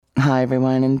Hi,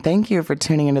 everyone, and thank you for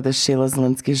tuning into the Sheila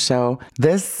Zielinski Show.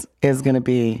 This is going to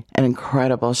be an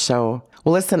incredible show.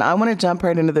 Well, listen, I want to jump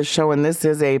right into the show, and this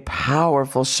is a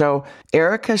powerful show.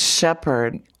 Erica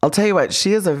Shepherd, I'll tell you what,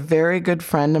 she is a very good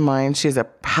friend of mine. She's a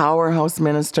powerhouse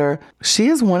minister. She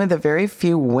is one of the very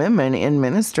few women in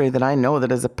ministry that I know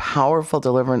that is a powerful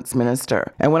deliverance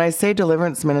minister. And when I say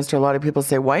deliverance minister, a lot of people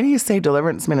say, why do you say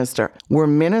deliverance minister? We're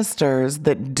ministers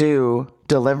that do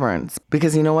deliverance,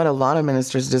 because you know what? A lot of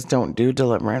ministers just don't do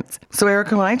deliverance. So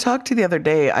Erica, when I talked to you the other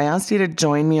day, I asked you to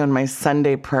join me on my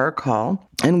Sunday prayer call.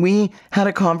 And we had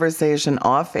a conversation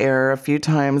off air a few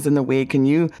times in the week.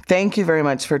 And thank you very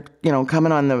much for,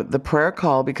 coming on the prayer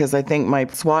call, because I think my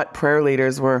SWAT prayer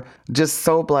leaders were just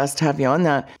so blessed to have you on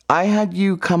that. I had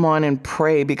you come on and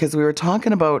pray because we were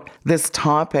talking about this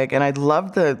topic, and I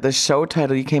loved the show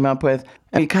title you came up with.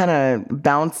 And we kind of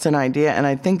bounced an idea, and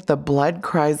I think the blood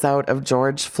cries out of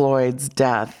George Floyd's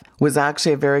death was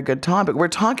actually a very good topic. We're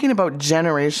talking about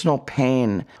generational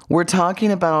pain. We're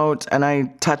talking about, and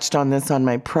I touched on this on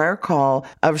my prayer call,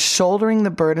 of shouldering the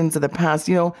burdens of the past.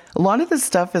 A lot of this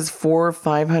stuff is 400 or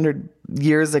 500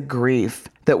 years of grief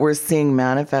that we're seeing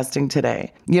manifesting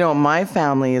today. My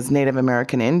family is Native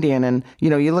American Indian, and,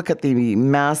 you look at the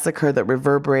massacre that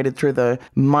reverberated through the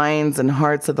minds and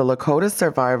hearts of the Lakota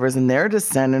survivors and their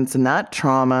descendants and that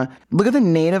trauma. Look at the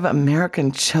Native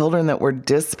American children that were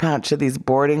dispatched to these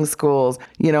boarding schools.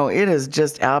 It is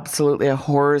just absolutely a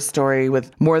horror story,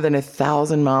 with more than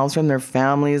 1,000 miles from their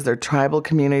families, their tribal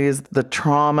communities, the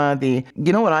trauma, you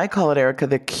know what I call it, Erica,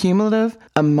 the cumulative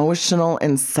emotional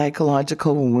and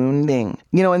psychological wounding.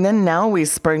 And then now we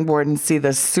springboard and see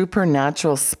the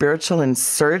supernatural spiritual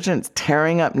insurgents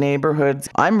tearing up neighborhoods.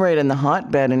 I'm right in the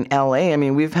hotbed in LA. I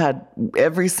mean, we've had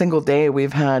every single day we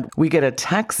get a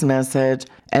text message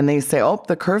and they say, oh,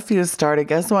 the curfew started.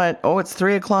 Guess what? Oh, it's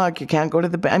 3:00. You can't go to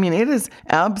the bed. I mean, it is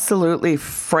absolutely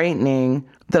frightening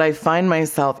that I find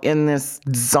myself in this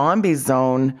zombie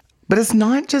zone. But it's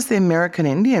not just the American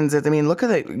Indians. Look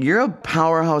at it. You're a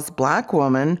powerhouse Black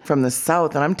woman from the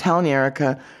South. And I'm telling you,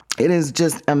 Erica, it is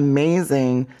just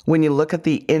amazing when you look at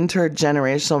the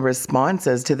intergenerational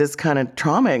responses to this kind of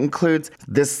trauma. It includes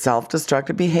this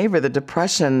self-destructive behavior, the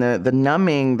depression, the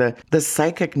numbing, the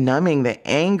psychic numbing, the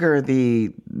anger,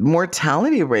 the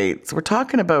mortality rates. We're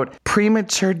talking about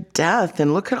premature death.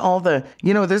 And look at all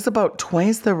there's about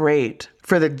twice the rate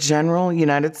for the general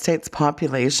United States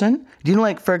population.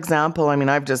 For example,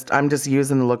 I'm just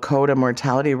using the Lakota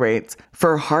mortality rates.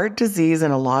 For heart disease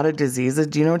and a lot of diseases,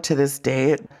 to this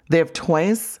day, they have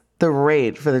twice the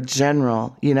rate for the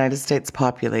general United States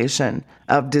population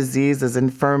of diseases,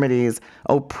 infirmities,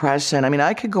 oppression.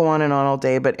 I could go on and on all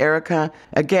day, but Erica,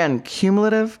 again,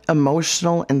 cumulative,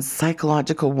 emotional, and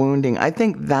psychological wounding. I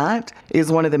think that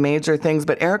is one of the major things.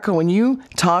 But Erica, when you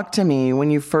talked to me, when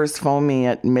you first phoned me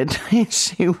at midnight,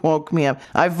 she woke me up.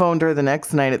 I phoned her the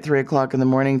next night at 3:00 in the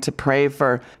morning to pray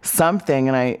for something.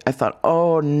 And I thought,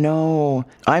 oh no,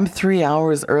 I'm 3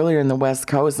 hours earlier in the West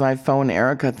Coast. And I phoned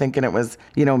Erica thinking it was,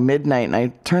 midnight. And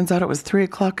it turns out it was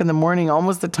 3:00 in the morning,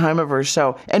 almost the time of her show.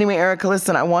 Anyway, Erica,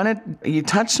 listen, you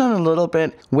touched on a little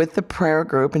bit with the prayer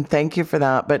group, and thank you for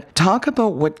that. But talk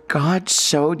about what God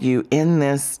showed you in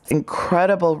this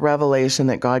incredible revelation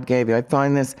that God gave you. I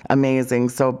find this amazing.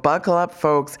 So buckle up,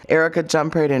 folks. Erica,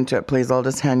 jump right into it, please. I'll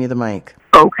just hand you the mic.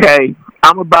 Okay.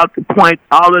 I'm about to point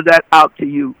all of that out to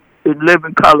you in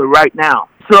living color right now.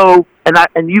 So,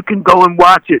 and you can go and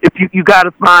watch it if you got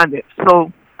to find it.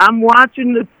 So I'm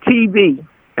watching the TV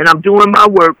and I'm doing my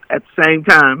work at the same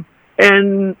time.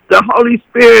 And the Holy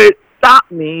Spirit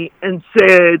stopped me and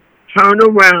said, turn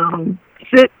around,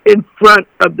 sit in front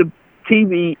of the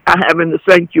TV I have in the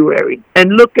sanctuary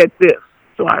and look at this.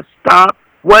 So I stopped.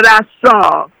 What I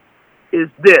saw is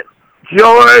this.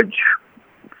 George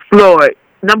Floyd.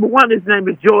 Number one, his name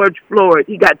is George Floyd.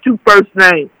 He got two first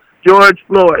names, George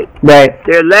Floyd. Right.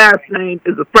 Their last name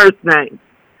is the first name,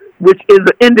 which is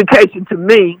an indication to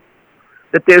me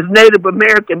that there's Native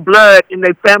American blood in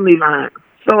their family line.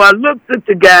 So I looked at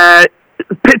the guy's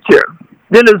picture.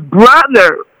 Then his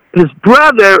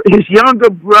younger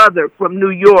brother from New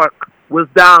York was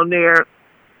down there,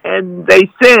 and they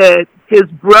said his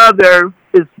brother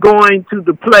is going to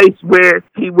the place where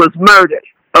he was murdered.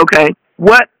 Okay?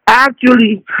 What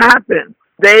actually happened?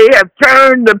 They have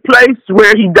turned the place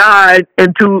where he died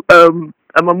into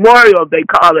a memorial, they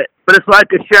call it. But it's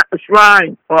like a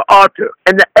shrine or altar.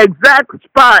 And the exact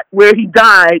spot where he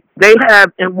died, they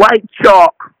have in white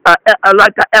chalk,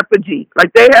 like an effigy.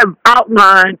 Like they have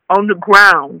outlined on the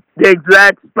ground the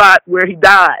exact spot where he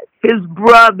died. His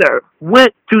brother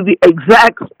went to the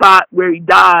exact spot where he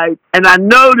died, and I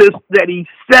noticed that he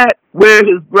sat where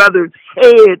his brother's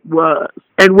head was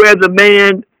and where the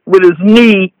man with his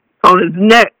knee on his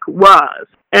neck was.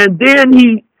 And then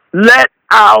he let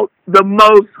out the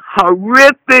most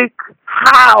horrific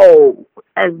howl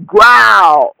and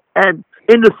growl. And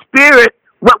in the spirit,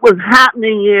 what was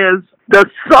happening is the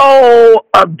soul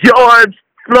of George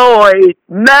Floyd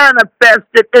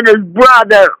manifested in his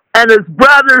brother. And his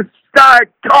brother started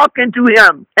talking to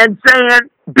him and saying,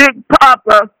 Big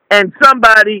Papa and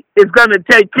somebody is going to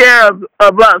take care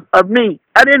of us, of me.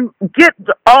 I didn't get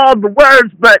all the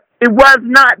words, but it was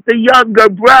not the younger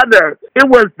brother. It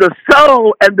was the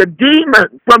soul and the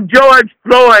demon from George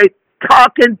Floyd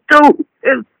talking to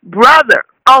his brother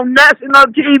on national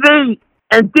TV.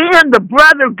 And then the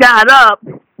brother got up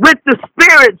with the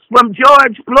spirits from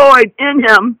George Floyd in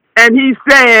him, and he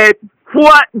said,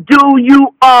 what do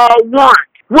you all want?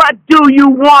 What do you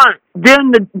want?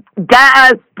 Then the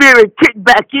guy's spirit kicked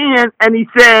back in, and he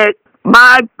said,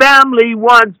 my family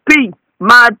wants peace.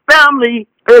 My family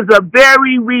is a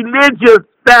very religious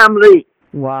family.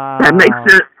 Wow. That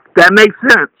makes sense. That makes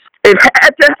sense. It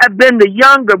had to have been the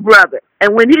younger brother.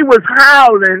 And when he was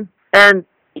howling, and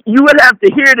you would have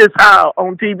to hear this howl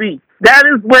on TV, that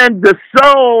is when the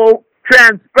soul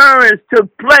transference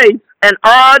took place and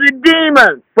all the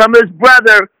demons from his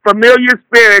brother, familiar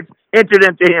spirits, entered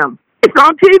into him. It's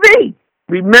on TV.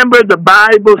 Remember, the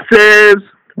Bible says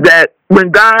that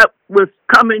when God was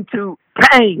coming to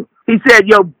Cain, he said,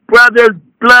 your brother's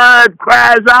blood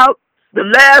cries out. The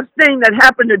last thing that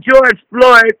happened to George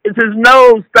Floyd is his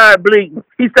nose started bleeding.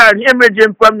 He started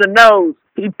hemorrhaging from the nose.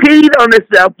 He peed on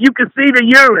himself. You could see the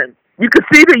urine. You could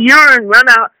see the urine run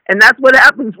out, and that's what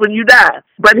happens when you die.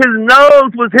 But his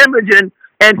nose was hemorrhaging,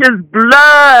 and his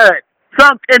blood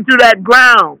sunk into that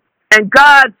ground. And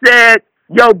God said,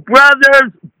 your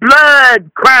brother's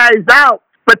blood cries out.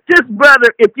 But this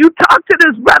brother, if you talk to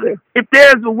this brother, if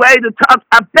there's a way to talk,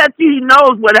 I bet you he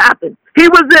knows what happened. He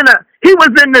was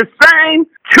in the same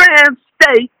trance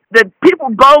state that people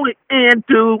go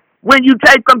into when you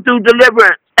take them through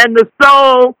deliverance, and the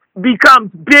soul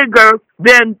becomes bigger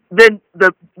than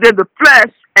the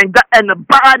flesh, and the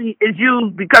body is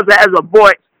used because it has a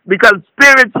voice. Because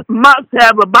spirits must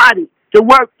have a body to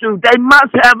work through. They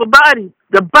must have a body.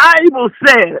 The Bible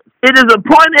says it is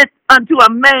appointed unto a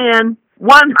man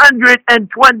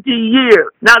 120 years.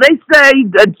 Now, they say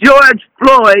that George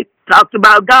Floyd talked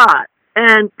about God,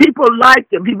 and people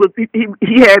liked him.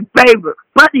 He had favor.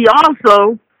 But he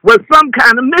also was some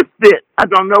kind of misfit. I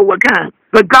don't know what kind.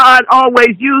 But God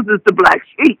always uses the black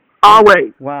sheep.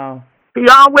 Always. Wow. He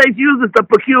always uses the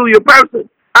peculiar person.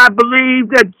 I believe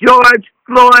that George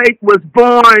Floyd was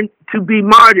born to be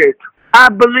martyred. I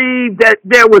believe that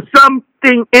there was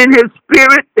something in his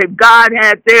spirit that God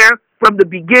had there from the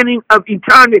beginning of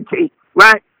eternity,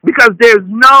 right? Because there's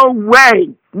no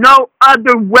way, no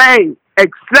other way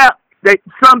except that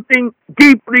something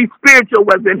deeply spiritual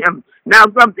was in him. Now,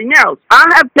 something else. I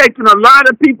have taken a lot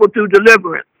of people to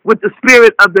deliverance with the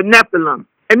spirit of the Nephilim.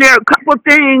 And there are a couple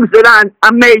things that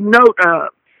I made note of.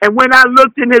 And when I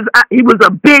looked in his eyes, he was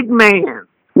a big man.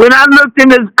 When I looked in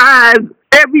his eyes,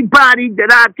 everybody that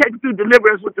I take through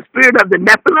deliverance with the spirit of the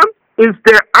Nephilim is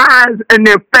their eyes and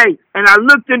their face. And I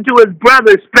looked into his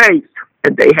brother's face,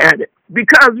 and they had it.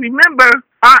 Because remember,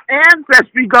 our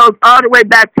ancestry goes all the way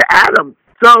back to Adam.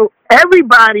 So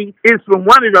everybody is from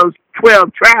one of those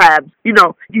 12 tribes. You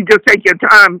know, you just take your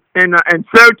time and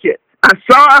search it. I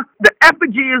saw the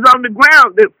effigy is on the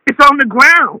ground. It's on the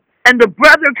ground. And the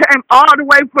brother came all the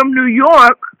way from New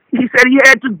York. He said he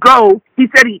had to go. He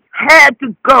said he had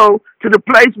to go to the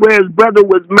place where his brother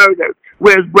was murdered,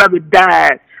 where his brother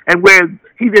died, and where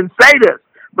he didn't say this,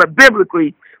 but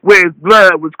biblically, where his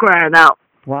blood was crying out.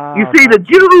 Wow. You see, the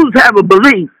Jews have a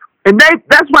belief, and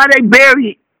that's why they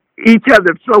bury each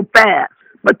other so fast.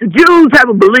 But the Jews have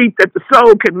a belief that the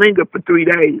soul can linger for 3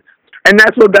 days. And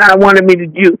that's what God wanted me to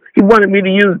do. He wanted me to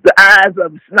use the eyes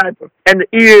of a sniper and the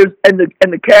ears and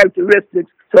the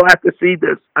characteristics so I could see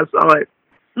this. I saw it.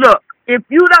 Look, if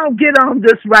you don't get on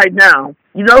this right now,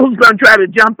 you know who's going to try to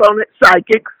jump on it?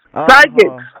 Psychics.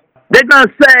 Psychics. They're going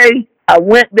to say, I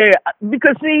went there.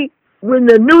 Because, see, when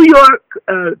the New York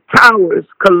towers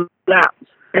collapsed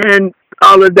and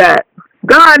all of that,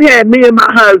 God had me and my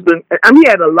husband, he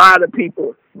had a lot of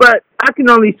people, but I can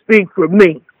only speak for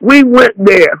me. We went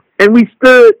there, and we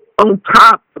stood on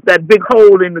top of that big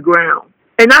hole in the ground.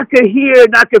 And I could hear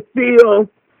and I could feel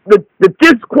the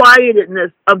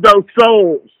disquietedness of those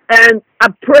souls. And I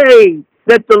prayed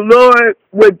that the Lord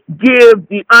would give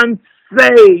the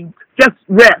unsaved just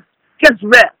rest, just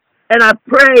rest. And I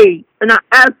prayed and I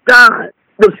asked God.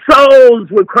 The souls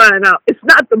were crying out. It's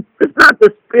not the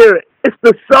spirit. It's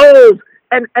the souls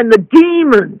and the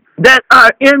demons that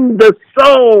are in the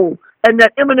soul and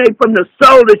that emanate from the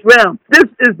soulish realm. This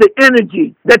is the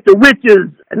energy that the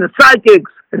witches and the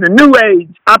psychics and the new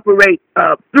age operate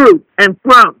through and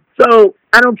from. So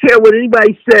I don't care what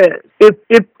anybody says. If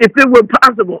it were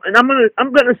possible, and I'm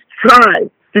gonna try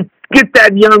to get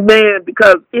that young man,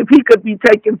 because if he could be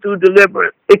taken through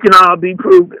deliverance, it can all be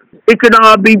proven. It can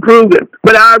all be proven.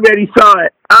 But I already saw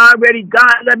it.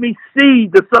 God let me see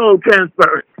the soul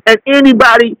transference. And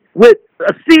anybody with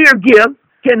a seer gift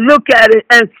can look at it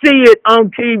and see it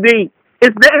on TV.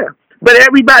 It's there. But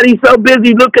everybody's so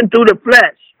busy looking through the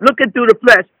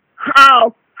flesh.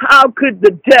 How could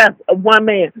the death of one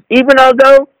man, even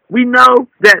although we know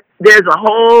that there's a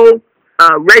whole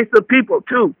race of people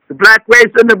too, the black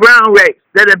race and the brown race,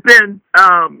 that have been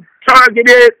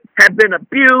targeted, have been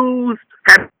abused,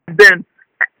 have been,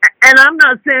 and I'm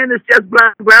not saying it's just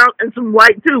black, brown, and some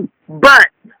white too, but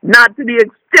not to the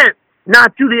extent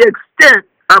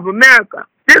of America.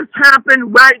 This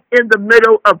happened right in the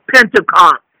middle of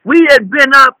Pentecost. We had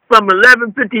been up from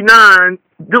 11:59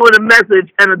 doing a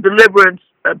message and a deliverance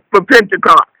for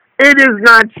Pentecost. It is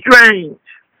not strange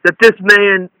that this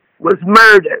man was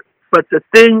murdered, but the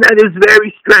thing that is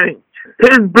very strange,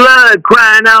 his blood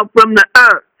crying out from the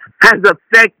earth has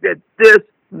affected this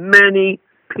many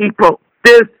people,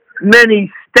 this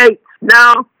many states.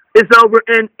 Now it's over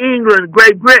in England,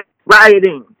 Great Britain,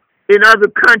 rioting in other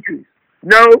countries.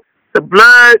 No, the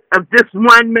blood of this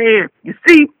one man. You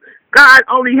see, God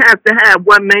only has to have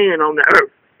one man on the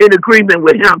earth in agreement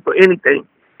with him for anything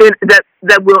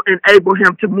that will enable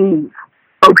him to move.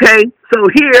 Okay? So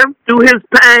here, through his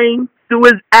pain, through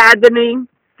his agony,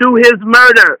 through his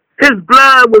murder, his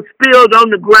blood was spilled on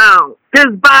the ground.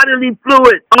 His bodily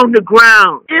fluid on the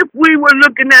ground. If we were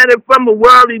looking at it from a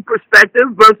worldly perspective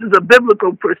versus a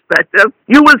biblical perspective,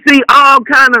 you would see all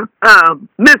kind of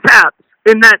mishaps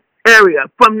in that area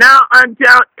from now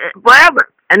until forever.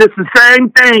 And it's the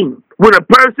same thing when a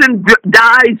person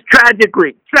dies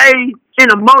tragically, say in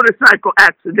a motorcycle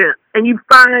accident, and you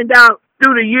find out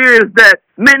through the years that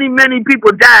many, many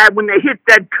people died when they hit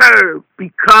that curve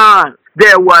because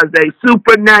there was a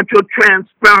supernatural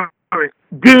transference.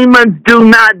 Demons do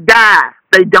not die.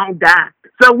 They don't die.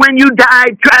 So when you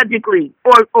die tragically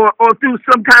or through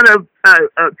some kind of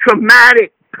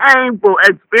traumatic, painful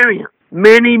experience,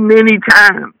 many, many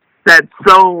times that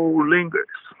soul lingers.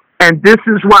 And this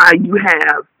is why you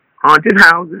have haunted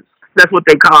houses. That's what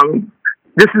they call them.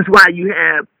 This is why you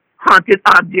have haunted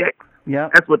objects. Yeah,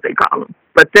 that's what they call them.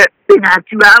 But that in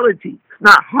actuality, it's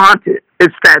not haunted.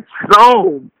 It's that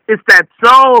soul. It's that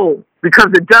soul, because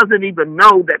it doesn't even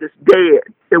know that it's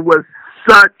dead. It was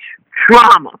such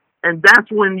trauma. And that's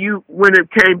when it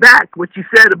came back, what you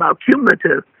said about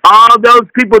cumulative. All those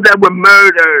people that were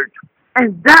murdered.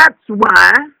 And that's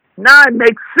why, now it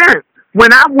makes sense.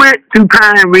 When I went to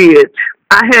Pine Ridge,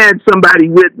 I had somebody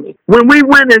with me. When we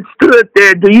went and stood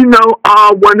there, do you know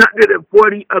all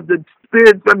 140 of the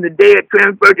spirits from the dead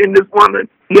transferred in this woman?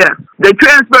 Yes, they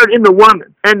transferred in the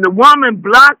woman. And the woman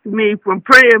blocked me from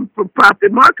praying for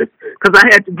Prophet Marcus because I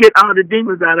had to get all the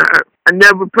demons out of her. I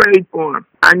never prayed for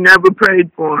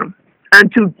him.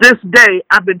 And to this day,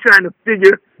 I've been trying to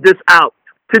figure this out.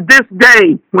 To this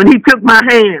day, when he took my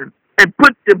hand and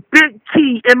put the big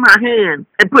key in my hand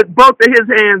and put both of his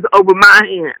hands over my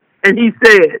hand, and he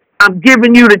said, I'm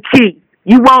giving you the key.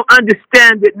 You won't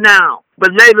understand it now,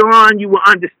 but later on you will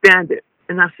understand it.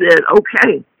 And I said,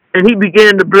 okay. And he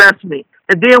began to bless me.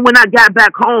 And then when I got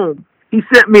back home, he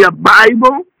sent me a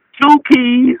Bible, 2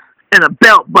 keys, and a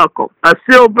belt buckle, a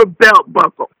silver belt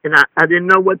buckle. And I didn't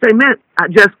know what they meant. I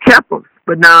just kept them.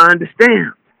 But now I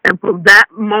understand. And from that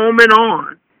moment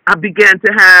on, I began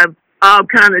to have all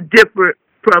kind of different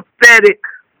prophetic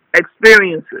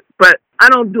experiences. But I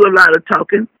don't do a lot of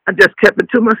talking. I just kept it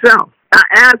to myself. I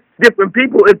asked different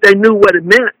people if they knew what it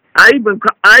meant. I even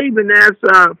asked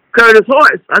Curtis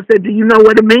Horace. I said, do you know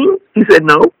what it means? He said,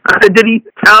 no. I said, did he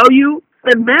tell you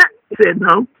what it meant? He said,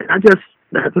 no. I just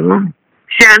left it alone.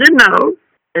 Shannon knows.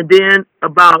 And then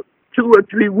about 2 or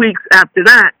 3 weeks after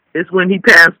that is when he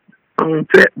passed on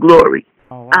to glory.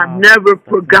 Oh, wow. I've never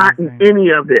forgotten any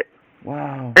of it.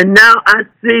 Wow. And now I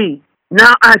see.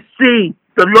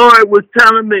 The Lord was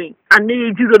telling me, I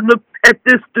need you to look at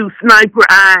this through sniper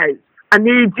eyes. I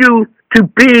need you to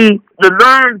be the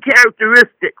learned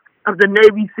characteristics of the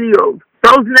Navy SEALs.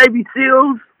 Those Navy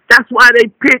SEALs, that's why they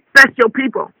pick special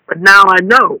people. But now I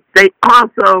know they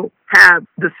also have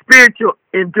the spiritual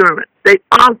endurance. They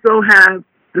also have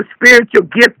the spiritual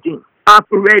gifting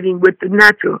operating with the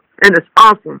natural. And it's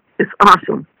awesome. It's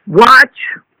awesome. Watch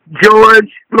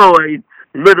George Floyd's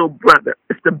little brother.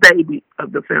 It's the baby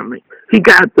of the family. He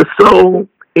got the soul,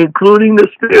 including the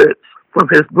spirits, from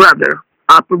his brother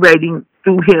operating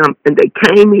through him. And they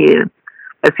came in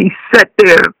as he sat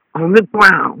there on the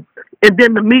ground. And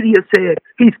then the media said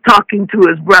he's talking to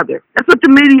his brother. That's what the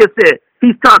media said.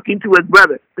 He's talking to his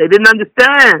brother. They didn't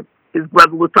understand. His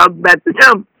brother was talking back to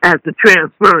him as the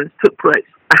transference took place.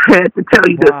 I had to tell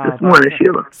you this morning,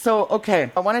 Sheila. So,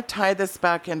 okay, I want to tie this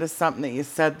back into something that you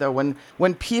said, though.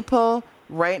 When people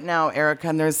right now, Erica,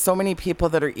 and there's so many people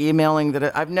that are emailing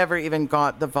that I've never even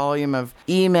got the volume of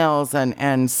emails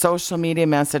and social media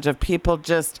message of people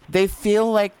just, they feel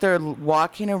like they're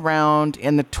walking around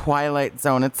in the Twilight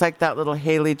Zone. It's like that little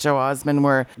Haley Joel Osment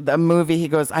where the movie, he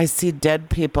goes, I see dead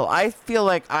people. I feel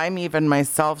like I'm even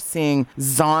myself seeing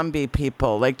zombie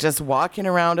people, like just walking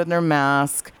around in their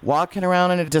mask, walking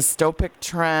around in a dystopic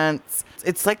trance.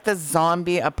 It's like the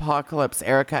zombie apocalypse,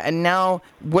 Erica. And now,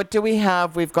 what do we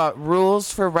have? We've got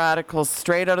Rules for Radicals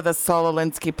straight out of the Saul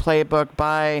Alinsky playbook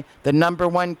by the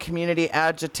 #1 community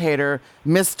agitator,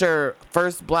 Mr.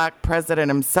 First Black President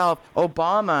himself,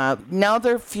 Obama. Now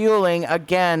they're fueling,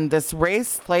 again, this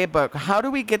race playbook. How do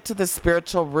we get to the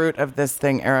spiritual root of this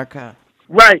thing, Erica?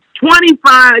 Right.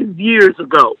 25 years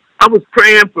ago, I was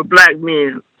praying for black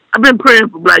men. I've been praying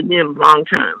for black men a long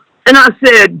time. And I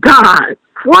said, God,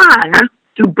 why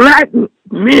do black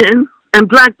men and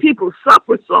black people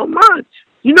suffer so much?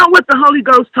 You know what the Holy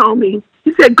Ghost told me?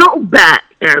 He said, go back,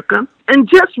 Erica, and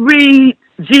just read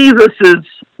Jesus's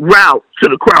route to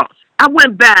the cross. I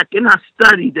went back and I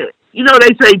studied it. You know,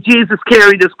 they say Jesus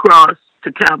carried his cross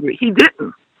to Calvary. He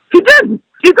didn't. He didn't.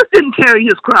 Jesus didn't carry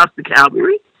his cross to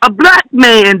Calvary. A black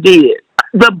man did.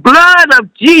 The blood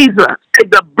of Jesus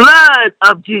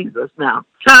now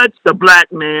touched the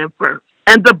black man first.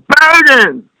 And the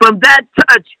burden from that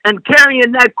touch and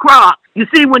carrying that cross, you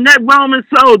see, when that Roman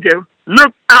soldier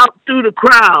looked out through the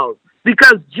crowd,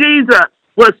 because Jesus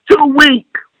was too weak,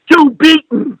 too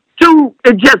beaten,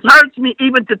 it just hurts me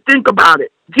even to think about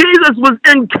it. Jesus was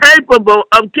incapable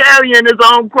of carrying his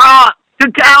own cross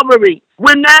to Calvary.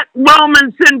 When that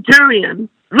Roman centurion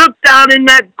looked out in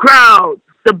that crowd,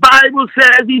 the Bible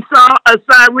says he saw a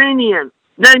Cyrenian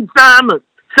named Simon.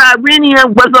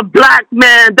 Cyrenian was a black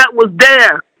man that was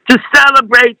there to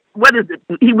celebrate,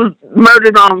 he was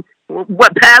murdered on,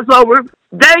 Passover?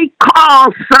 They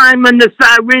called Simon the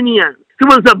Cyrenian. He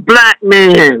was a black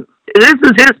man. This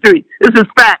is history. This is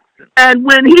fact. And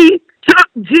when he took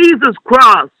Jesus'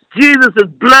 cross, Jesus'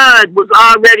 blood was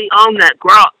already on that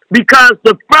cross because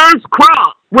the first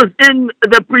cross was in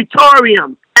the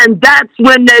Praetorium. And that's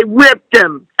when they whipped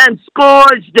him and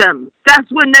scourged him. That's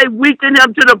when they weakened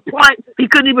him to the point he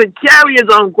couldn't even carry his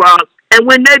own cross. And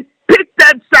when they picked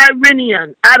that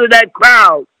Cyrenian out of that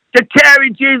crowd to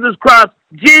carry Jesus' cross,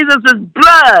 Jesus'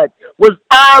 blood was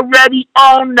already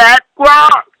on that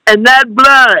cross. And that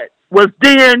blood was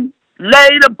then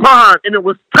laid upon and it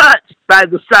was touched by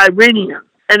the Cyrenian.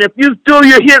 And if you do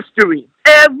your history,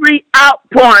 every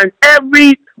outpouring,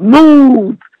 every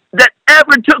move that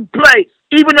ever took place,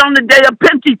 even on the day of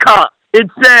Pentecost, it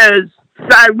says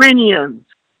Cyrenians,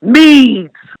 Medes,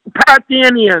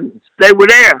 Parthians, they were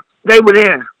there. They were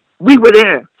there. We were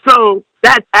there. So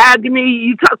that agony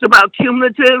you talked about,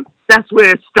 cumulative, that's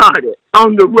where it started,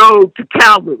 on the road to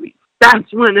Calvary.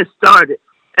 That's when it started.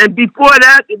 And before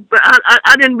that,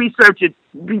 I didn't research it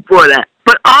before that.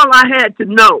 But all I had to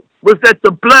know was that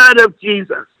the blood of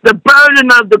Jesus, the burden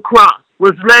of the cross,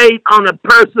 was laid on a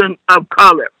person of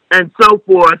color, and so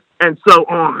forth and so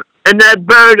on. And that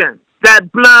burden,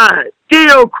 that blood,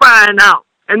 still crying out.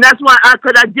 And that's why I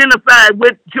could identify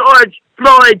with George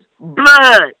Floyd's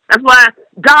blood. That's why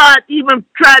God even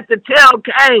tried to tell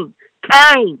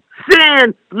Cain,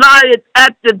 sin lieth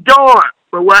at the door.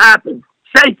 But what happened?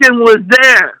 Satan was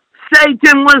there.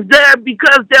 Satan was there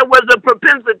because there was a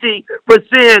propensity for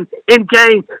sin in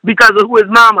Cain because of who his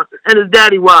mama and his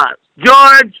daddy was.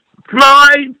 George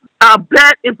Floyd, I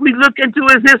bet if we look into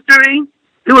his history,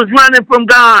 he was running from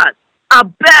God. I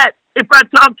bet if I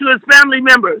talk to his family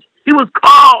members, he was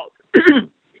called.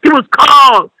 He was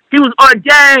called. He was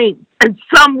ordained. And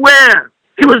somewhere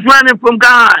he was running from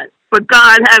God. But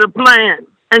God had a plan.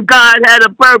 And God had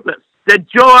a purpose. That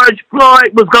George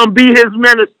Floyd was going to be his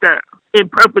minister in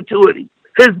perpetuity.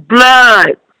 His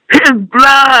blood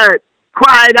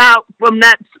cried out from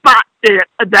that spot there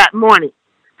that morning.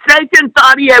 Satan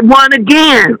thought he had won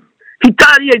again. He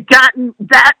thought he had gotten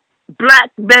that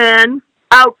black man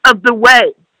out of the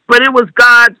way. But it was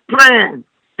God's plan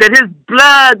that his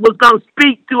blood was going to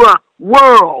speak to a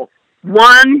world.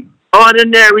 One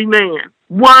ordinary man,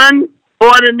 one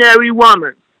ordinary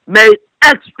woman made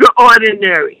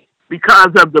extraordinary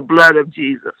because of the blood of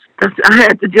Jesus. I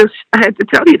had to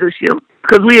tell you this,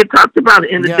 because we had talked about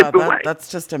it in a different way. That's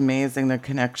just amazing, the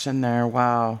connection there.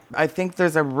 Wow. I think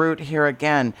there's a root here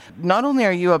again. Not only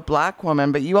are you a black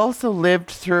woman, but you also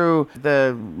lived through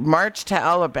the march to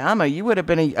Alabama. You would have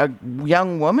been a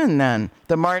young woman then.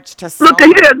 The march to Selma. Look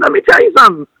here, let me tell you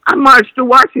something. I marched to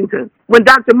Washington. When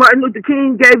Dr. Martin Luther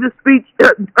King gave his speech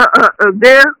there,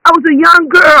 I was a young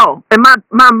girl. And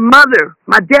my mother,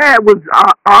 my dad was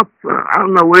off, I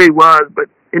don't know where he was, but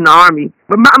in the Army.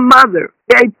 But my mother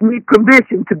gave me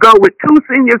permission to go with 2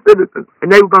 senior citizens,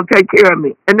 and they were going to take care of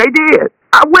me. And they did.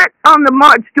 I went on the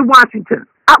march to Washington.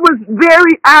 I was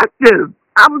very active.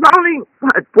 I was only,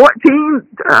 14?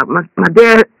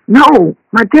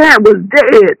 My dad was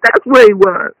dead. That's where he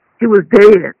was. He was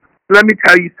dead. Let me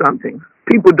tell you something.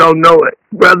 People don't know it.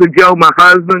 Brother Joe, my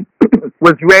husband,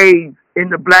 was raised in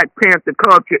the Black Panther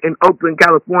culture in Oakland,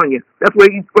 California. That's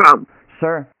where he's from.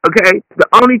 Sure. Okay? The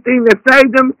only thing that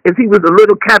saved him is he was a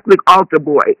little Catholic altar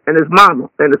boy and his mama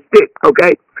and a stick,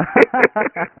 okay?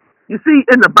 You see,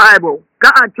 in the Bible,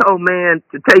 God told man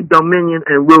to take dominion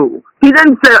and rule. He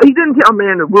didn't tell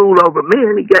man to rule over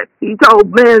men. He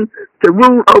told man to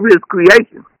rule over his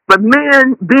creation. But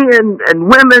men and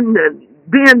women and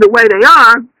being the way they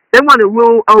are, they want to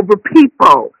rule over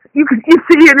people. You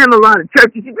see it in a lot of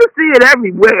churches. You can see it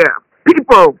everywhere.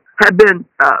 People have been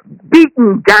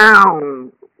beaten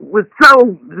down with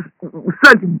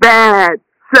such bad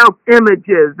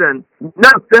self-images and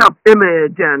no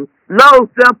self-image and low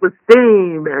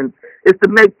self-esteem, and it's to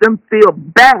make them feel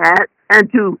bad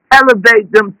and to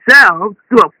elevate themselves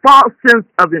to a false sense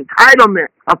of entitlement,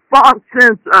 a false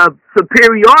sense of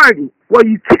superiority. Well,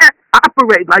 you can't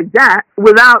operate like that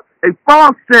without a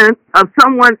false sense of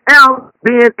someone else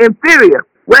being inferior.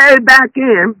 Way back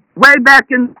in the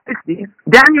 60s,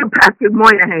 Daniel Patrick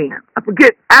Moynihan, I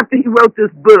forget, after he wrote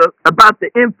this book about the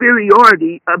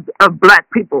inferiority of black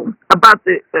people, about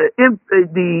the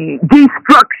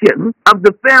destruction of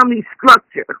the family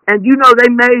structure. And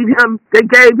they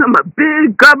gave him a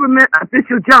big government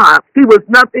official job. He was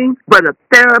nothing but a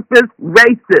therapist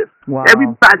racist. Wow.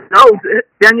 Everybody knows it.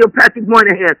 Daniel Patrick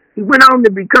Moynihan. He went on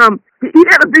to he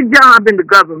had a big job in the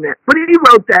government. But he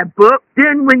wrote that book.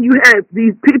 Then when you had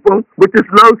these people with this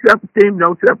low self-esteem,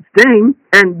 no self-esteem,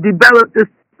 and developed this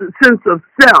sense of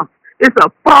self, it's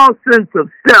a false sense of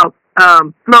self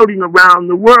floating around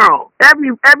the world.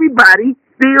 Everybody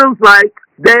feels like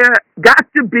they're got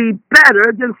to be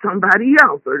better than somebody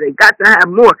else, or they got to have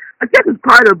more. I guess it's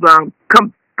part of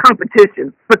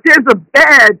competition. But there's a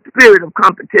bad spirit of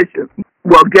competition.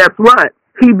 Well, guess what?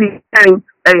 He became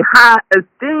a high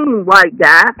esteem white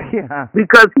guy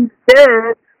because he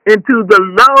fed into the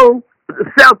low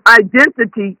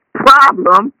self-identity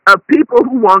problem of people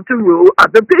who want to rule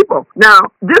other people. Now,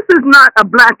 this is not a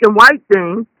black and white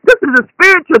thing. This is a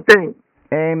spiritual thing.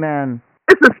 Amen.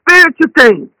 It's a spiritual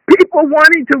thing. People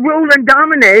wanting to rule and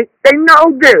dominate, they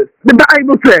know this. The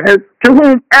Bible says, to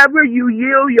whomever you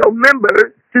yield your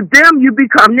members, to them you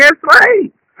become their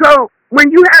slaves. So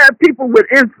when you have people with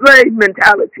enslavement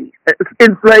mentality,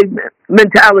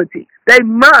 they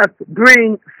must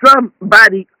bring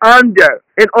somebody under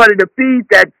in order to feed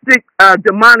that sick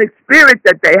demonic spirit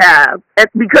that they have. And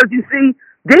because you see,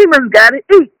 demons gotta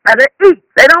eat.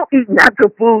 They don't eat natural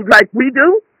food like we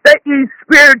do. They eat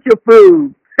spiritual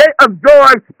food. They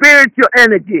absorb spiritual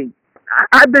energy.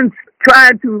 I've been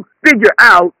trying to figure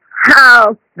out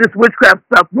how this witchcraft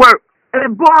stuff works. And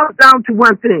it boils down to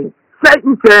one thing.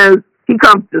 Satan says he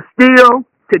comes to steal,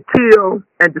 to kill,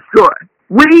 and destroy.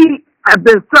 We have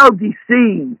been so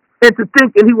deceived into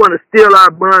thinking he want to steal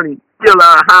our money, steal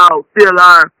our house, steal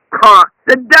our car.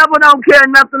 The devil don't care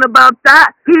nothing about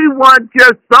that. He wants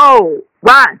your soul.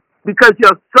 Why? Because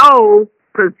your soul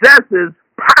possesses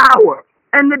power.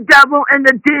 And the devil and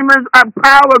the demons are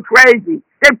power crazy.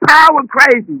 They're power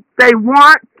crazy. They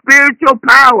want spiritual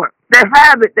power. They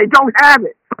have it. They don't have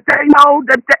it. But they know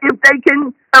that if they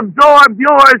can absorb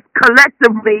yours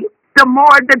collectively, the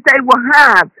more that they will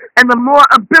have, and the more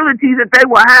ability that they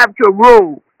will have to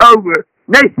rule over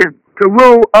nations, to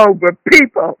rule over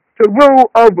people, to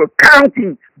rule over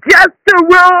counties, just to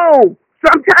rule.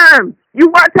 Sometimes you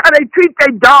watch how they treat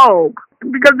their dog,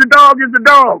 because the dog is a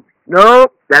dog.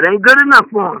 Nope, that ain't good enough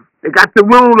for them. They got to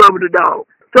rule over the dog.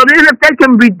 So then if they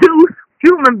can reduce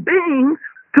human beings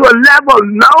to a level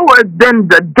lower than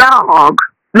the dog,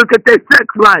 look at their sex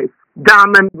life,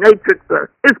 dominatrix.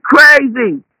 It's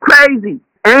crazy. crazy.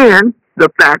 And the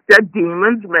fact that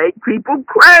demons make people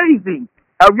crazy.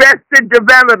 Arrested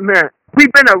development.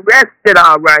 We've been arrested,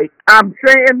 all right. I'm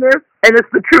saying this, and it's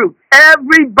the truth.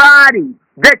 Everybody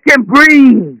that can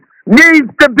breathe needs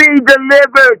to be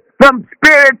delivered from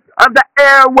spirits of the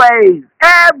airways.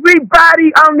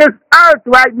 Everybody on this earth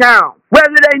right now,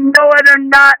 whether they know it or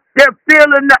not, they're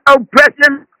feeling the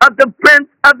oppression of the prince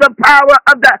of the power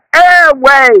of the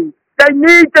airways. They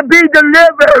need to be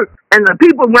delivered. And the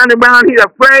people running around here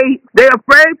afraid. They're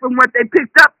afraid from what they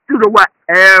picked up through the what?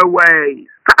 Airways.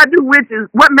 How do witches,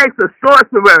 what makes a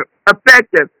sorcerer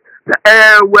effective? The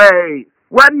airways.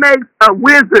 What makes a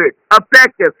wizard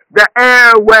effective? The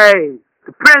airways.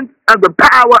 The prince of the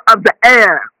power of the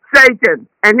air, Satan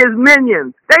and his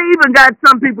minions. They even got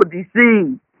some people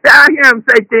deceived. I hear them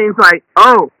say things like,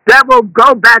 oh, devil,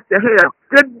 go back to hell.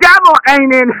 The devil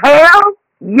ain't in hell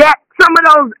yet. Some of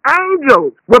those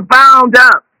angels were bound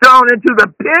up, thrown into the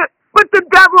pit, but the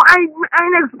devil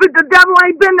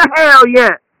ain't been to hell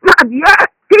yet. Not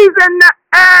yet. He's in the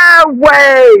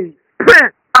airways.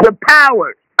 Prince of the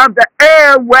powers of the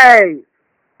airways.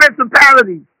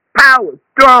 Principalities, powers,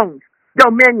 thrones,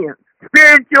 dominions,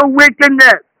 spiritual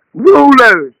wickedness,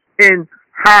 rulers in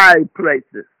high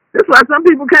places. That's why some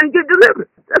people can't get delivered.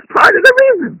 That's part of the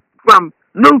reason. From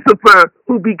Lucifer,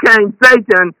 who became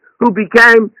Satan, who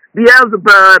became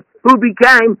Beelzebub, who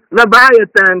became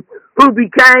Leviathan, who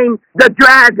became the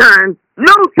dragon,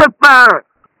 Lucifer.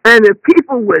 And if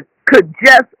people could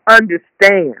just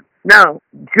understand. Now,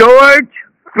 George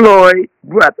Floyd's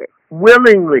brother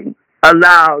willingly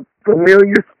allowed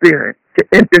familiar spirit to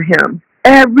enter him.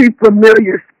 Every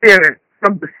familiar spirit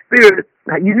from the spirit.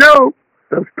 Now, you know,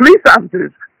 those police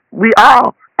officers,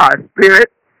 our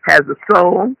spirit has a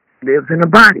soul, lives in a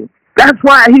body. That's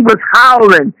why he was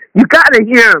howling. You got to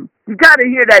hear him. You got to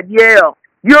hear that yell.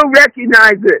 You'll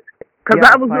recognize it. Because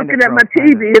I was looking at my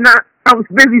TV, and I was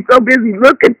so busy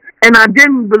looking, and I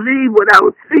didn't believe what I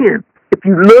was seeing. If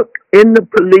you look in the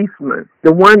policeman,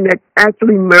 the one that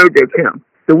actually murdered him,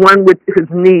 the one with his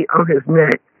knee on his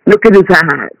neck, look at his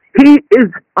eyes. He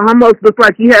is almost looks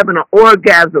like he's having an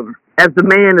orgasm as the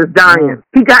man is dying.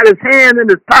 He got his hand in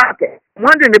his pocket,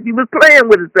 wondering if he was playing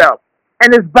with himself,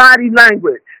 and his body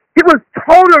language. He was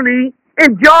totally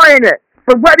enjoying it.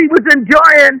 But what he was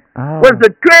enjoying was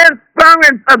the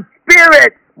transference of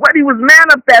spirit. What he was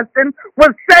manifesting was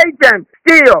Satan.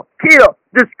 Steal, kill,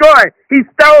 destroy. He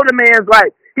stole the man's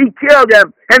life. He killed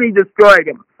him, and he destroyed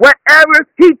him. Whatever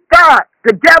he thought,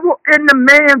 the devil in the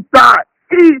man thought,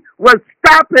 he was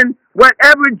stopping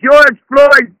whatever George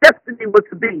Floyd's destiny was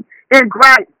to be in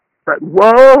Christ. But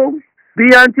woe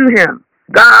be unto him.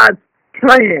 God's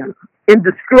plan in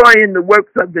destroying the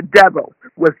works of the devil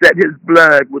was that his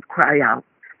blood would cry out.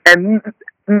 And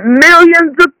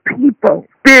millions of people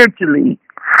spiritually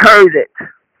heard it.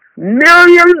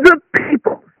 Millions of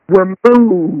people were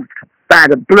moved by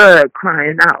the blood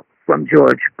crying out from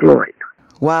George Floyd.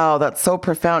 Wow, that's so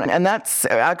profound. And that's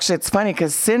actually, it's funny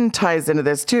because sin ties into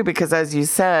this too, because as you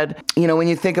said, you know, when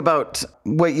you think about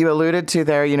what you alluded to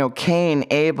there, you know, Cain,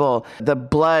 Abel, the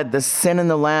blood, the sin in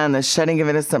the land, the shedding of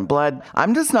innocent blood.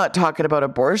 I'm just not talking about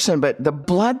abortion, but the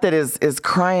blood that is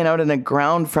crying out in the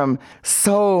ground from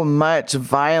so much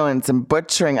violence and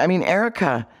butchering. I mean,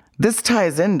 Erica, this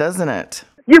ties in, doesn't it?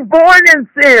 You're born in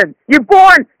sin. You're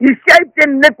shaped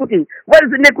in iniquity. What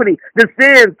is iniquity? The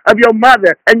sins of your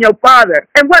mother and your father.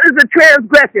 And what is the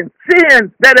transgression?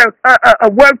 Sins that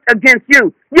are worked against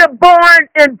you. You're born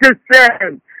into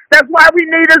sin. That's why we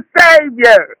need a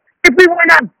Savior. If we were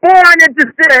not born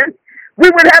into sin, we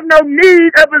would have no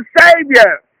need of a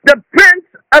Savior. The prince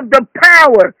of the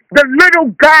power, the little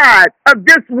God of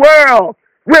this world.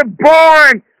 We're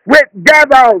born with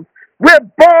devils. We're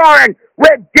born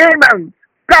with demons.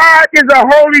 God is a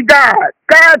holy God.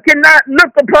 God cannot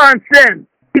look upon sin.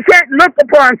 He can't look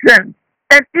upon sin.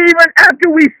 And even after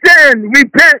we sin,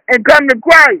 repent, and come to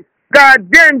Christ, God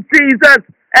then sees us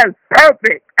as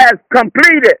perfect, as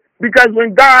completed. Because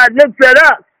when God looks at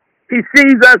us, he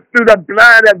sees us through the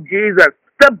blood of Jesus.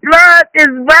 The blood is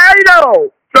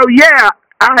vital. So yeah,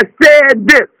 I said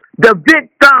this. The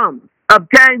victim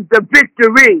obtains the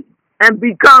victory and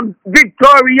becomes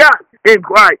victorious in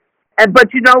Christ.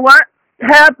 But you know what?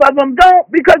 Half of them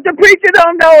don't because the preacher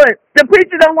don't know it. The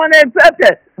preacher don't want to accept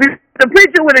it. If the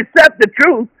preacher would accept the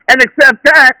truth and accept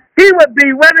that, he would be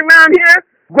running around here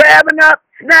grabbing up,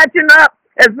 snatching up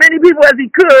as many people as he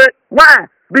could. Why?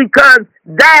 Because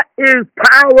that is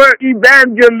power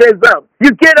evangelism.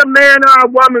 You get a man or a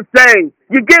woman saved.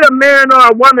 You get a man or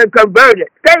a woman converted.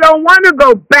 They don't want to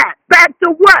go back. Back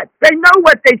to what? They know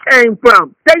what they came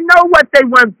from. They know what they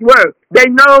once were. They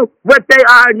know what they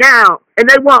are now. and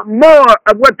they want more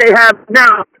of what they have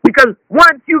now. Because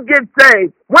once you get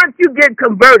saved, once you get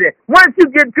converted, once you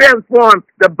get transformed,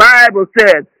 the Bible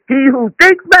says, he who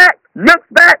thinks back, looks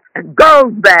back, and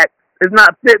goes back is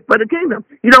not fit for the kingdom.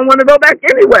 You don't want to go back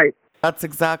anyway. That's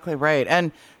exactly right.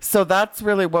 And so that's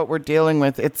really what we're dealing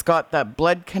with. It's got that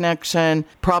blood connection.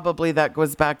 Probably that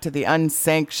goes back to the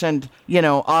unsanctioned,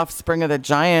 offspring of the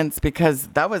giants, because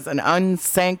that was an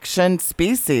unsanctioned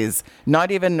species, not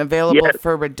even available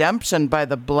for redemption by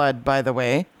the blood, by the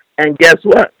way. And guess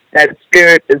what? That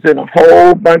spirit is in a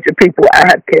whole bunch of people. I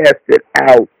have cast it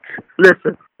out.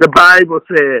 Listen, the Bible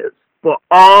says, for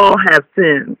all have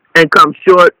sinned and come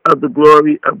short of the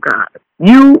glory of God.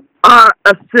 You are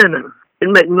a sinner,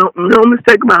 and make no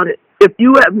mistake about it. If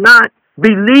you have not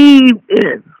believed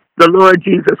in the Lord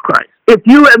Jesus Christ, if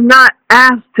you have not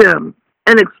asked him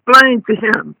and explained to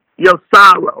him your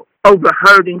sorrow over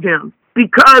hurting him,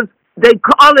 because they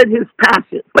call it his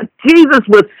passion, but Jesus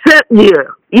was sent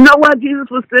here. You know why Jesus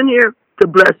was sent here? To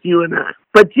bless you and I.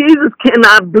 But Jesus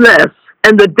cannot bless,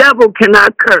 and the devil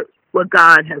cannot curse what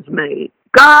God has made.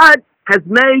 God has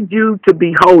made you to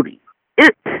be holy.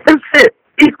 That's it.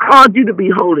 He's called you to be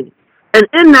holy. And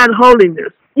in that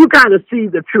holiness, you got to see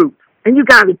the truth. And you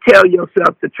got to tell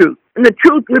yourself the truth. And the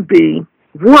truth would be,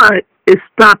 what is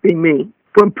stopping me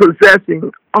from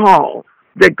possessing all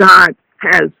that God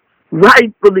has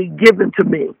rightfully given to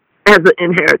me as an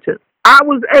inheritance? I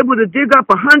was able to dig up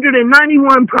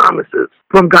 191 promises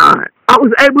from God. I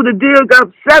was able to dig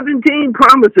up 17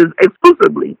 promises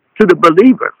exclusively to the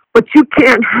believer. But you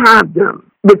can't have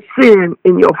them with sin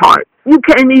in your heart. You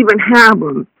can't even have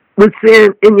them with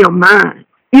sin in your mind.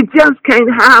 You just can't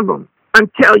have them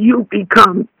until you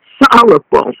become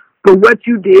sorrowful for what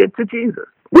you did to Jesus.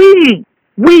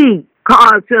 We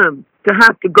caused him to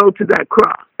have to go to that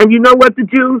cross. And you know what the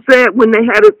Jews said when they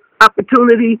had an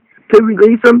opportunity to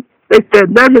release him? They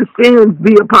said, let his sins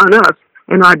be upon us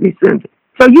and our descendants.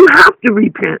 So you have to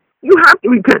repent. You have to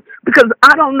repent, because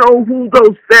I don't know who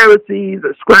those Pharisees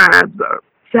or scribes or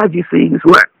Sadducees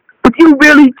were. But you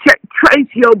really trace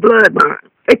your bloodline.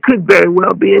 It could very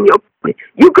well be in your family.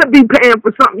 You could be paying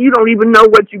for something you don't even know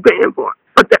what you're paying for.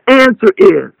 But the answer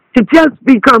is to just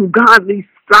become godly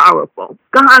sorrowful,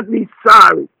 godly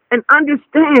sorry, and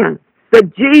understand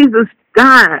that Jesus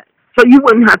died so you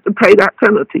wouldn't have to pay that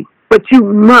penalty. But you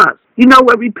must. You know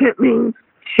what repent means?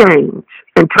 Change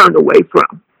and turn away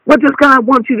from. What does God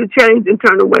want you to change and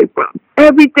turn away from?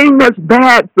 Everything that's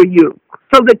bad for you,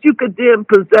 so that you could then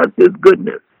possess his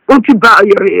goodness. Won't you bow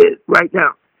your head right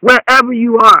now, wherever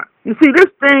you are? You see,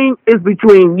 this thing is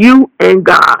between you and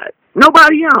God,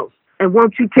 nobody else. And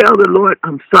won't you tell the Lord,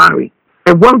 I'm sorry?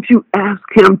 And won't you ask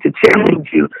him to change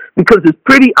you? Because it's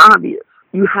pretty obvious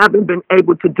you haven't been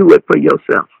able to do it for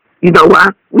yourself. You know why?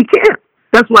 We can't.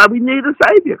 That's why we need a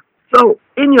Savior. So,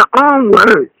 in your own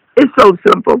words, it's so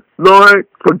simple. Lord,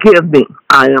 forgive me.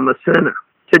 I am a sinner.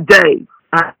 Today,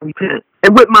 I repent.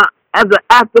 And as an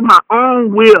act of my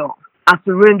own will, I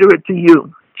surrender it to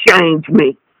you. Change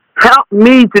me. Help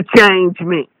me to change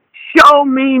me. Show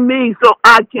me so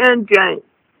I can change.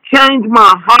 Change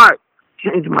my heart.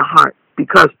 Change my heart.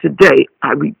 Because today,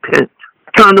 I repent.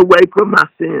 Turn away from my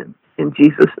sin. In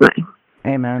Jesus' name.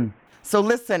 Amen. So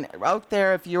listen, out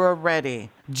there, if you are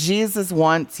ready, Jesus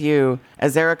wants you,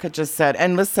 as Erica just said.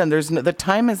 And listen, the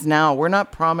time is now. We're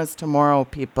not promised tomorrow,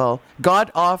 people.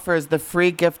 God offers the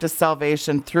free gift of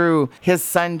salvation through his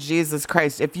son, Jesus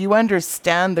Christ. If you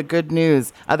understand the good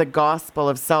news of the gospel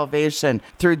of salvation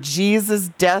through Jesus'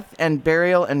 death and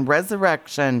burial and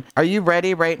resurrection, are you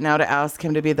ready right now to ask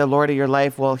him to be the Lord of your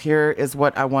life? Well, here is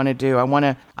what I want to do. I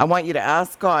want you to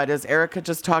ask God, as Erica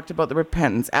just talked about the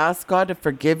repentance, ask God to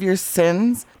forgive your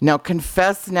sins. Now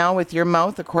confess now with your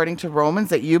mouth, according to Romans,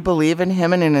 that you believe in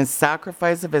him and in his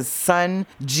sacrifice of his son,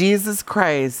 Jesus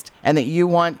Christ, and that you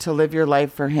want to live your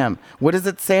life for him. What does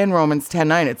it say in Romans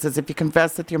 10:9? It says, if you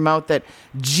confess with your mouth that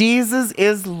Jesus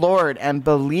is Lord and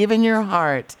believe in your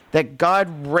heart that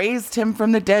God raised him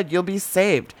from the dead, you'll be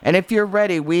saved. And if you're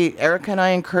ready, Erica and I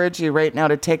encourage you right now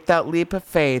to take that leap of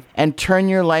faith and turn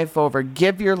your life over.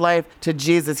 Give your life to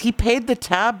Jesus. He paid the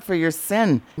tab for your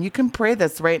sin. You can pray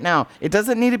this right now. It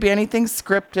doesn't need to be anything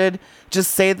scripted.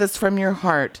 Just say this from your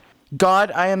heart.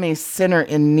 God, I am a sinner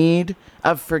in need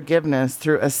of forgiveness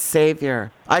through a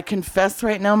Savior. I confess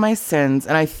right now my sins,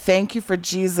 and I thank you for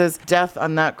Jesus' death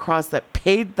on that cross that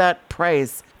paid that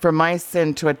price for my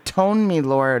sin to atone me,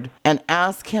 Lord, and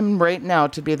ask him right now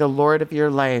to be the Lord of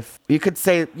your life. You could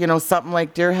say, something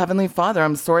like, Dear Heavenly Father,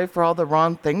 I'm sorry for all the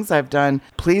wrong things I've done.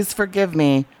 Please forgive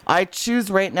me. I choose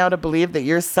right now to believe that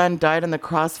your son died on the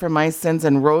cross for my sins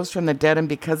and rose from the dead. And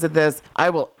because of this, I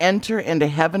will enter into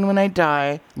heaven when I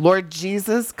die. Lord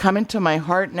Jesus, come into my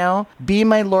heart now. Be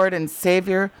my Lord and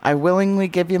Savior. I willingly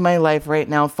give you my life right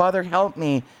now. Father, help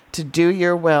me to do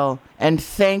your will. And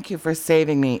thank you for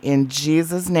saving me. In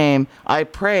Jesus' name, I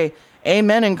pray.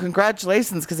 Amen and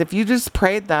congratulations, because if you just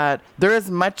prayed that, there is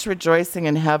much rejoicing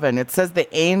in heaven. It says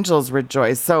the angels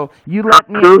rejoice. So you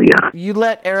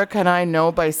let Erica and I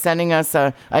know by sending us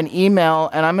an email,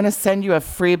 and I'm going to send you a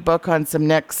free book on some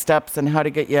next steps and how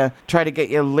to try to get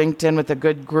you linked in with a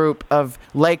good group of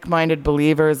like-minded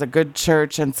believers, a good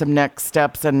church, and some next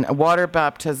steps. And water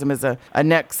baptism is a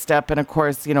next step, and of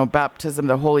course, baptism of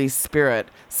the Holy Spirit.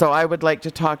 So I would like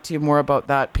to talk to you more about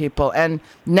that, people. And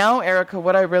now, Erica,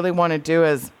 what I really want to do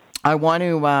is I want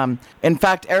to, in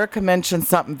fact, Erica mentioned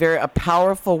something a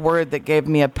powerful word that gave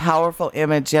me a powerful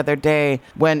image the other day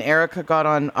when Erica got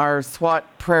on our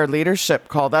SWAT prayer leadership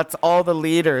call. That's all the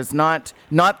leaders, not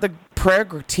the prayer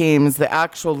teams, the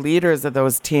actual leaders of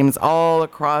those teams all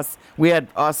across. We had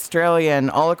Australia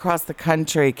and all across the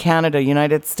country, Canada,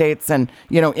 United States, and,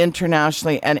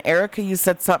 internationally. And Erica, you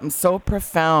said something so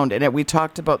profound, and we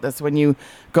talked about this when you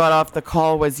got off the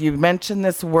call, was you mentioned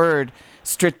this word,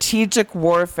 strategic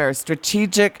warfare,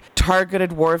 strategic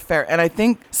targeted warfare. And I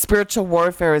think spiritual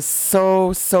warfare is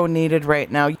so, so needed right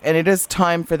now. And it is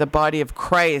time for the body of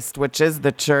Christ, which is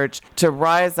the church, to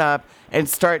rise up and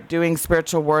start doing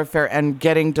spiritual warfare and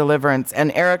getting deliverance.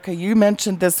 And Erica, you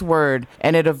mentioned this word,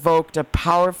 and it evoked a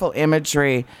powerful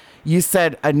imagery. You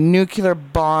said a nuclear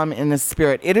bomb in the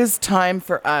spirit. It is time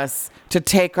for us to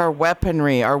take our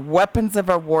weaponry, our weapons of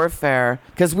our warfare,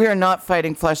 because we are not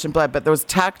fighting flesh and blood, but those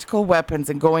tactical weapons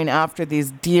and going after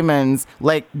these demons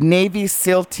like Navy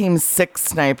SEAL Team 6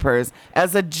 snipers.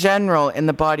 As a general in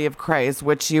the body of Christ,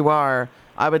 which you are,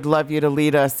 I would love you to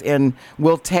lead us in.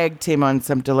 We'll tag team on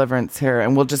some deliverance here,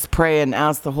 and we'll just pray and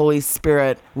ask the Holy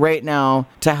Spirit right now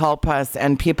to help us,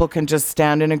 and people can just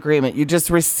stand in agreement. You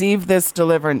just receive this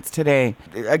deliverance today.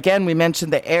 Again, we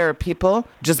mentioned the air. People,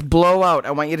 just blow out.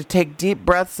 I want you to take deep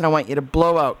breaths, and I want you to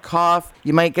blow out. Cough.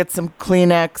 You might get some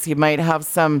Kleenex. You might have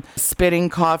some spitting,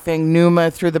 coughing,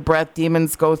 pneuma through the breath.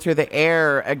 Demons go through the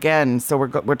air again. So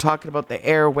we're talking about the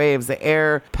air waves, the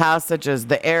air passages,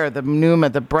 the air, the pneuma,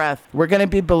 the breath. We're going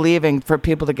to be believing for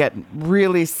people to get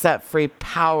really set free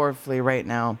powerfully right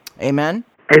now. Amen?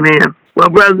 Amen. Well,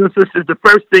 brothers and sisters, the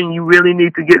first thing you really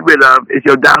need to get rid of is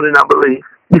your doubt and unbelief.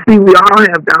 You see, we all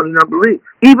have doubt and unbelief.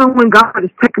 Even when God is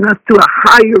taking us to a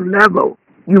higher level,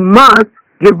 you must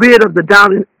get rid of the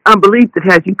doubt and unbelief that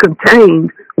has you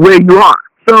contained where you are.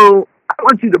 So I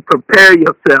want you to prepare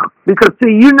yourself, because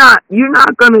see, you're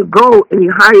not going to go any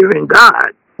higher in God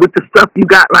with the stuff you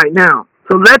got right now.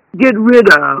 So let's get rid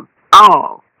of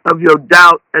all of your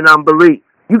doubt and unbelief.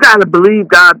 You got to believe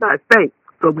God by faith.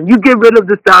 So when you get rid of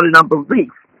this doubt and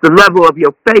unbelief, the level of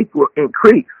your faith will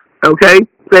increase. Okay?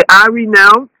 Say, I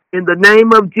renounce in the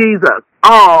name of Jesus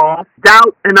all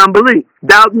doubt and unbelief.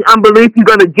 Doubt and unbelief you're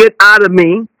going to get out of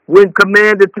me when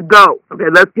commanded to go. Okay,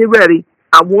 let's get ready.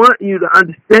 I want you to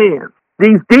understand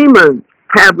these demons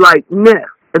have like nests,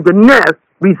 and the nests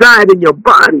reside in your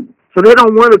body, so they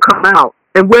don't want to come out.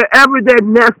 And wherever that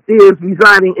nest is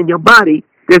residing in your body,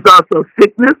 there's also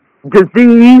sickness,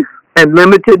 disease, and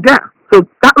limited death. So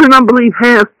doubt and unbelief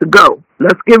has to go.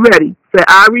 Let's get ready. Say,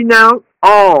 I renounce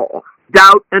all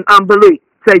doubt and unbelief.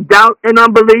 Say, doubt and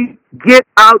unbelief, get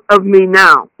out of me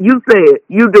now. You say it.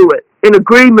 You do it. In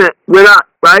agreement with us,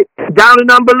 right? Doubt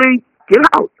and unbelief, get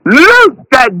out. Loose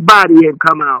that body and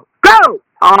come out. Go!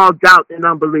 All doubt and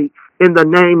unbelief in the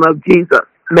name of Jesus.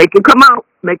 Make it come out.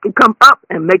 Make it come up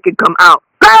and make it come out.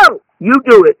 Go! You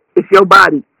do it. It's your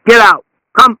body. Get out.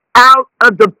 Come out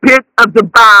of the pit of the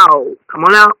bowels. Come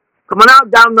on out. Come on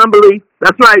out, doubt and unbelief.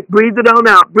 That's right. Breathe it on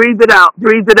out. Breathe it out.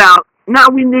 Breathe it out. Now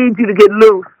we need you to get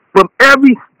loose from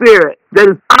every spirit that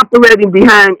is operating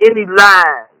behind any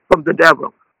lies from the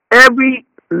devil. Every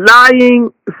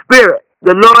lying spirit.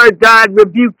 The Lord God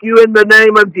rebuke you in the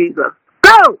name of Jesus.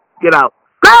 Go! Get out.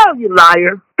 Go, you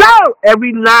liar. Go!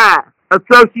 Every lie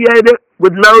associated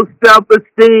with low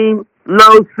self-esteem,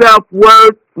 low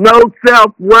self-worth, no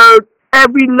self-worth.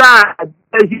 Every lie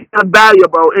says you're not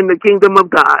valuable in the kingdom of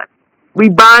God. We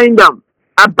bind them.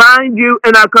 I bind you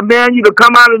and I command you to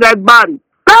come out of that body.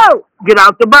 Go! Get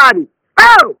out the body.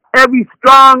 Go! Every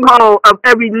stronghold of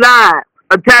every lie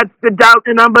attached to doubt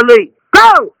and unbelief.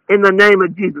 Go! In the name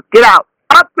of Jesus. Get out.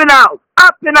 Up and out.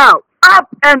 Up and out. Up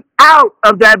and out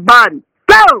of that body.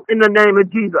 Go! In the name of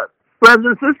Jesus.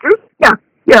 Brothers and sisters?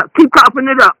 Yeah. Keep coughing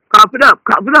it up. Cough it up.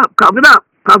 Cough it up. Cough it up.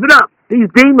 Cough it up. These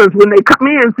demons, when they come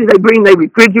in, see, they bring their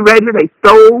refrigerator, their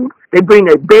stove, They bring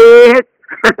a bed.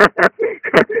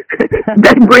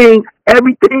 They bring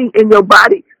everything in your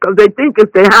body because they think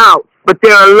it's their house, but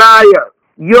they're a liar.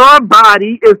 Your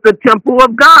body is the temple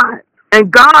of God.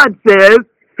 And God says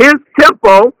his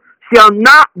temple shall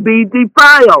not be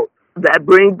defiled. That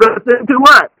brings us into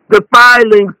what?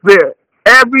 Defiling spirit.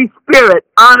 Every spirit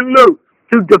unloosed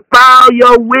to defile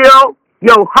your will,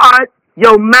 your heart,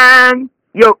 your mind,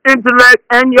 your intellect,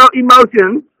 and your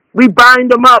emotions, we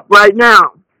bind them up right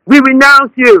now. We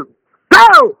renounce you.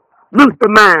 Go! Loose the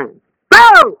mind.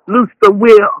 Go! Loose the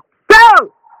will.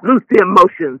 Go! Loose the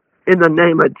emotions in the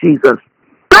name of Jesus.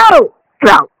 Go!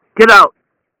 Get out. Get out.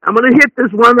 I'm going to hit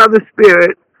this one other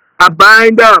spirit. I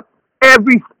bind up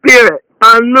every spirit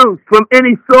unloosed from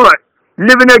any source,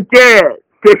 living or dead,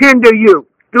 to hinder you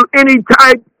through any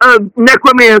type of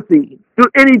necromancy,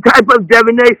 through any type of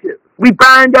divination. We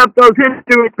bind up those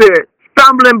hindering spirits,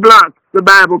 stumbling blocks, the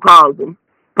Bible calls them.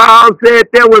 Paul said,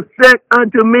 there was sent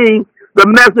unto me the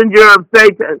messenger of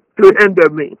Satan to hinder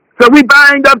me. So we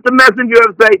bind up the messenger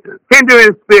of Satan,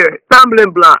 hindering spirit,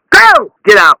 stumbling block. Go!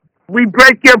 Get out. We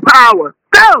break your power.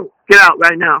 Go! Get out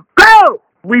right now. Go!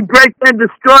 We break and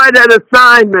destroy that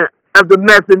assignment of the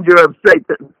messenger of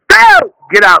Satan. Go!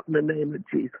 Get out in the name of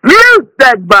Jesus. Loose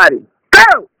that body.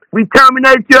 Go! We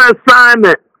terminate your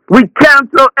assignment. We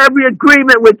cancel every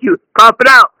agreement with you. Cough it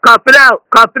out. Cough it out.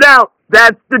 Cough it out.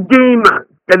 That's the demon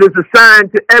that is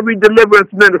assigned to every deliverance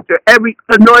minister, every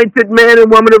anointed man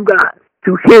and woman of God,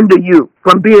 to hinder you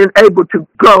from being able to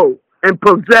go and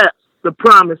possess the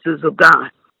promises of God.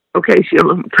 Okay,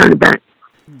 Sheila, turn it back.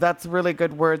 That's a really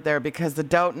good word there, because the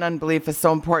doubt and unbelief is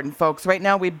so important, folks. Right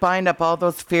now, we bind up all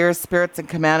those fear spirits and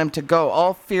command them to go.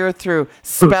 All fear through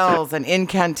spells and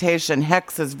incantation,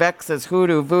 hexes, vexes,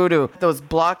 hoodoo, voodoo, those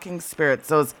blocking spirits,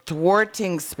 those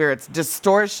thwarting spirits,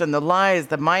 distortion, the lies,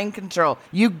 the mind control.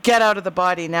 You get out of the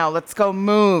body now. Let's go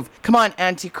move. Come on,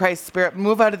 Antichrist spirit,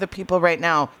 move out of the people right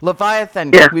now.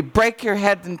 Leviathan, we break your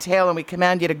head and tail and we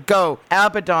command you to go.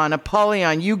 Abaddon,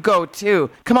 Apollyon, you go too.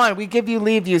 Come on, we give you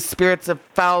leave, you spirits of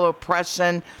foul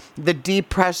oppression, the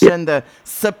depression, the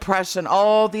suppression,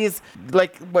 all these,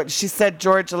 like what she said,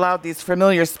 George allowed, these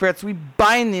familiar spirits. We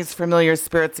bind these familiar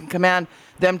spirits and command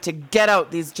them to get out,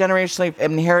 these generationally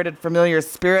inherited familiar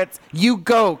spirits. You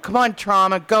go. Come on,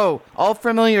 trauma, go. All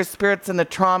familiar spirits in the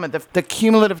trauma, the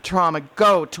cumulative trauma,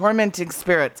 go. Tormenting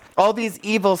spirits, all these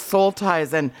evil soul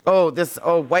ties, and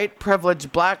white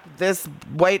privilege, black this,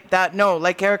 white that. No,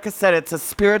 like Erica said, it's a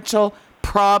spiritual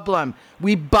problem.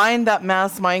 We bind that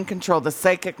mass mind control, the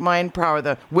psychic mind power,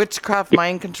 the witchcraft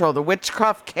mind control, the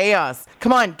witchcraft chaos.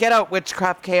 Come on, get out,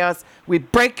 witchcraft chaos. We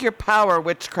break your power,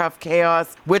 witchcraft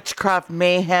chaos, witchcraft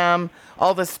mayhem,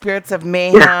 all the spirits of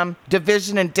mayhem,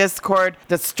 division and discord,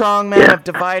 the strong man of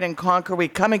divide and conquer. We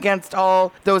come against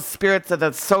all those spirits of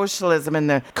the socialism and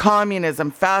the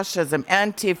communism, fascism,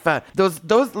 Antifa.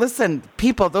 Those listen,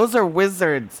 people, those are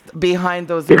wizards behind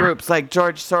those groups, like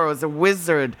George Soros, a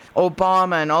wizard,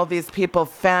 Obama, and all these people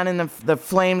fanning the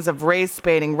flames of race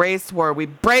baiting, race war. We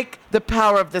break the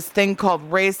power of this thing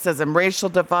called racism, racial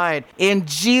divide. In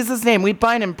Jesus' name, we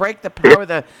bind and break the power of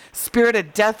the spirit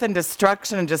of death and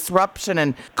destruction and disruption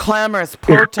and clamorous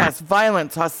protest,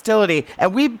 violence, hostility.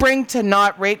 And we bring to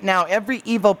naught right now every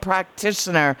evil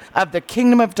practitioner of the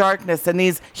kingdom of darkness and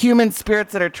these human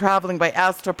spirits that are traveling by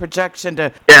astral projection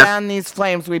to fan these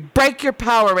flames. We break your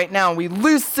power right now. We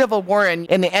lose civil war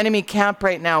in the enemy camp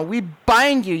right now. We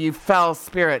bind you, you foul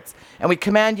spirits, and we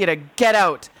command you to get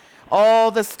out.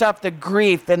 All the stuff, the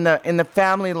grief in the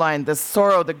family line, the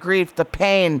sorrow, the grief, the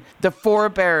pain, the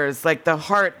forebears, like the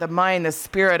heart, the mind, the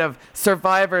spirit of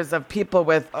survivors of people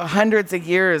with hundreds of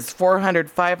years, 400,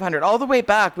 500, all the way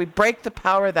back. We break the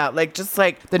power of that, just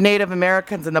like the Native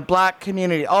Americans and the black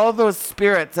community, all those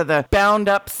spirits of the bound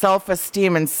up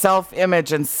self-esteem and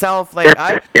self-image and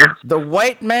the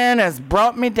white man has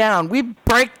brought me down. We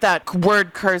break that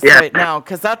word curse right now,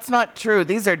 because that's not true.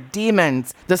 These are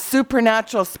demons, the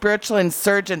supernatural spiritual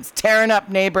insurgents tearing up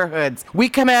neighborhoods. We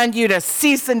command you to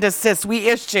cease and desist. We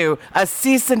issue a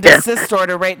cease and desist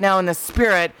order right now in the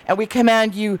spirit, and we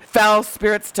command you foul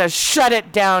spirits to shut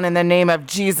it down in the name of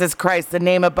Jesus Christ, the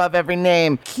name above every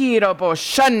name. I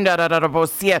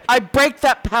break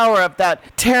that power of that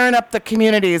tearing up the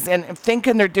communities and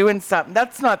thinking they're doing something.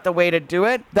 That's not the way to do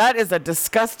it. That is a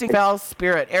disgusting foul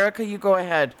spirit. Erica, you go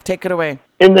ahead. Take it away.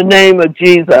 In the name of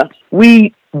Jesus,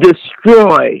 we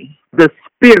destroy the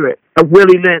spirit of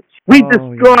Willie Lynch. We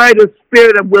destroy the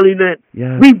spirit of Willie Lynch.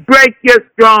 Yes. We break your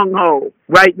stronghold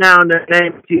right now in the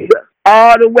name of Jesus.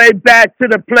 All the way back to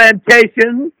the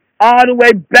plantation, all the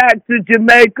way back to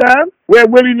Jamaica, where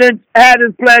Willie Lynch had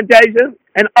his plantation,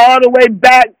 and all the way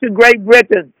back to Great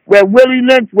Britain, where Willie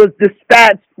Lynch was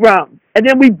dispatched from. And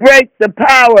then we break the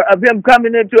power of him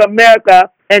coming into America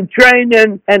and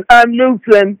training and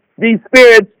unloosing these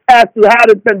spirits as to how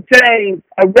to contain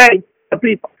a race of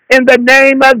people. In the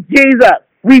name of Jesus,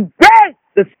 we break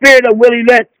the spirit of Willie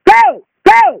Lynch. Go,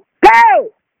 go,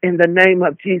 go! In the name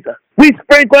of Jesus. We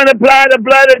sprinkle and apply the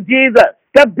blood of Jesus.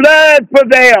 The blood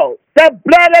prevails. The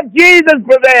blood of Jesus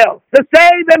prevails. The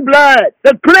saving blood.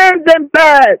 The cleansing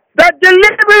blood. The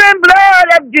delivering blood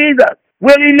of Jesus.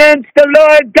 Willie Lynch, the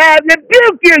Lord God,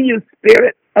 rebuke you, you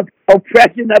spirit of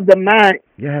oppression of the mind.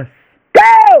 Yes.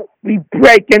 Go! We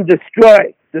break and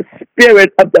destroy the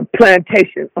spirit of the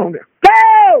plantation owner.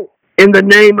 Go! In the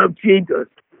name of Jesus.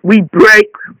 We break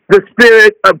the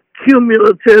spirit of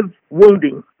cumulative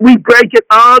wounding. We break it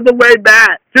all the way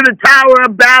back to the Tower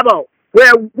of Babel,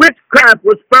 where witchcraft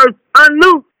was first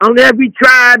unloosed on every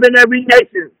tribe and every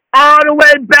nation. All the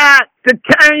way back to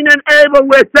Cain and Abel,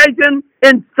 where Satan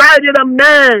incited a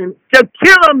man to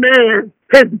kill a man,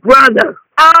 his brother.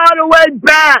 All the way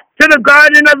back to the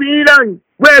Garden of Eden,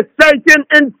 where Satan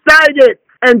incited,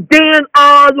 and then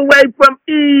all the way from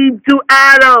Eve to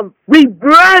Adam. We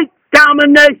break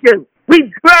domination.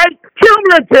 We break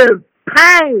cumulative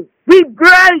pain. We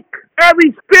break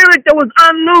every spirit that was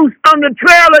unloosed on the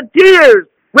Trail of Tears,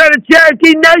 where the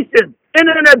Cherokee Nation, in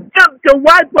an attempt to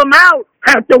wipe them out,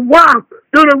 had to walk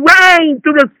through the rain,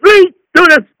 through the sleet, through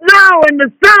the snow and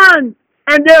the sun,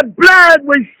 and their blood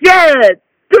was shed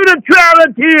through the Trail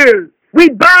of Tears. We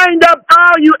bind up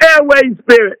all you airway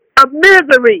spirits of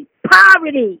misery,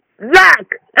 poverty, lack,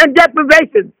 and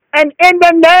deprivation. And in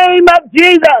the name of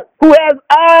Jesus, who has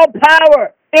all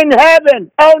power in heaven,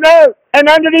 on earth, and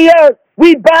under the earth,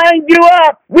 we bind you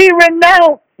up. We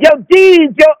renounce your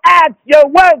deeds, your acts, your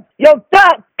works, your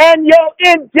thoughts, and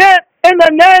your intent. In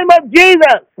the name of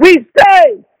Jesus, we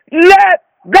say, let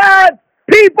God's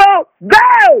people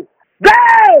go,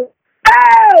 go,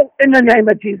 go, in the name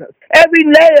of Jesus. Every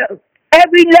layer,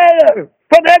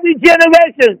 from every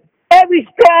generation, every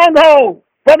stronghold,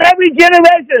 from every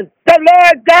generation, the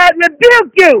Lord God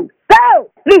rebuke you.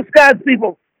 Go, loose God's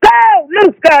people. Go,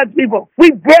 loose God's people. We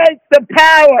break the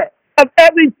power of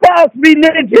every false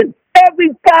religion, every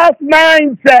false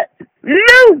mindset.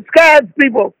 Loose God's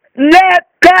people. Let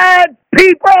God's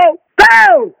people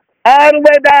go. All the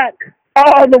way back.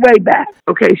 All the way back.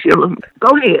 Okay, Sheila,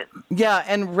 go ahead. Yeah,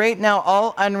 and right now,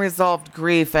 all unresolved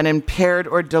grief and impaired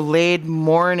or delayed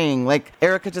mourning, like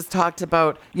Erica just talked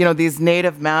about, these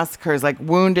native massacres like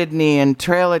Wounded Knee and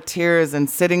Trail of Tears and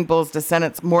Sitting Bull's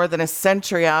descendants more than a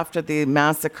century after the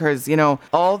massacres,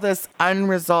 all this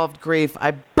unresolved grief.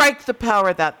 I break the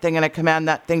power of that thing and I command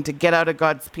that thing to get out of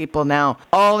God's people now.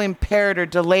 All impaired or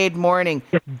delayed mourning,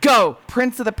 go.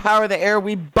 Prince of the power of the air,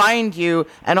 we bind you,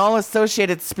 and all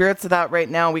associated spirits of that right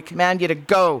now, we command you to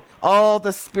go. All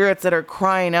the spirits that are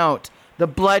crying out, the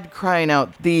blood crying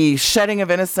out, the shedding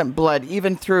of innocent blood,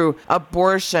 even through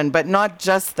abortion, but not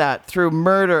just that, through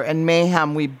murder and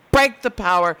mayhem, we break the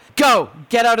power. Go.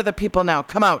 Get out of the people now.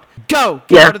 Come out. Go.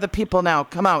 Get out of the people now.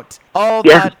 Come out. All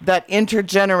that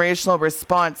intergenerational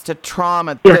response to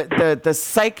trauma, the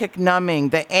psychic numbing,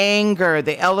 the anger,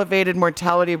 the elevated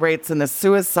mortality rates and the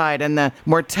suicide and the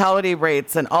mortality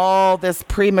rates and all this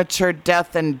premature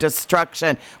death and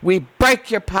destruction. We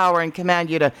break your power and command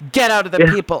you to get out of the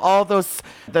people. All those,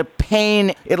 the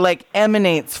pain, it like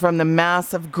emanates from the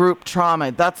massive group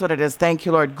trauma. That's what it is. Thank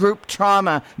you, Lord. Group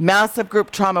trauma, massive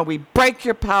group trauma. We break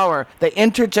your power. The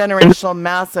intergenerational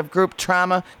massive group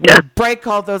trauma. We break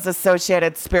all those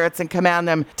associated spirits and command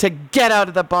them to get out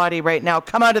of the body right now.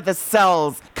 Come out of the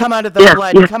cells. Come out of the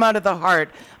blood. Come out of the heart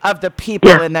of the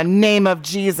people in the name of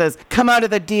Jesus. Come out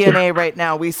of the DNA right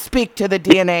now. We speak to the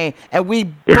DNA and we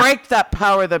break that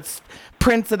power, the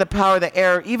prince of the power of the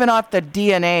air, even off the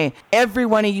DNA. Every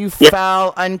one of you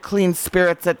foul, unclean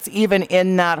spirits that's even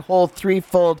in that whole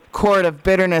threefold cord of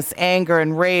bitterness, anger,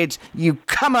 and rage, you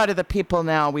come out of the people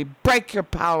now. We break your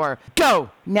power.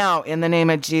 Go now in the name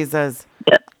of Jesus.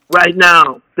 Right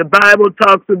now, the Bible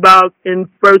talks about in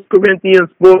 1 Corinthians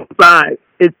 4:5,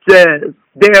 it says,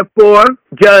 therefore,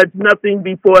 judge nothing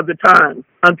before the time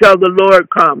until the Lord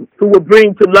comes, who will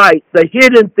bring to light the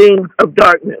hidden things of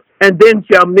darkness, and then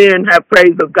shall men have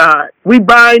praise of God. We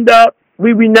bind up,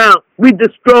 we renounce, we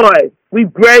destroy, we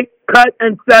break, cut,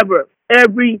 and sever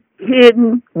every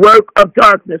hidden work of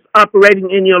darkness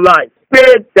operating in your life.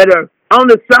 Spirits that are on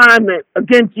assignment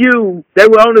against you. They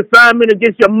were on assignment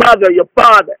against your mother, your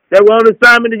father. They were on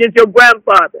assignment against your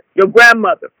grandfather, your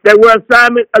grandmother. They were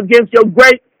assignment against your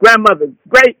great-grandmother,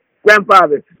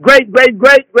 grandfathers, great, great,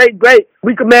 great, great, great.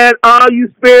 We command all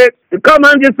you spirits to come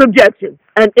under subjection.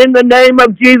 And in the name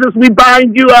of Jesus, we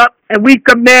bind you up and we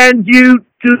command you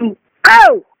to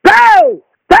go,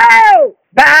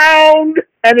 bound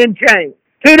and in chains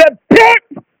to the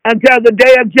pit until the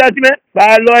day of judgment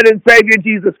by our Lord and Savior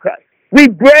Jesus Christ. We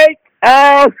break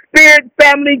all spirit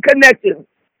family connections.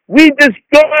 We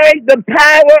destroy the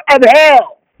power of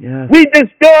hell. Yes. We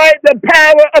destroy the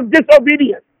power of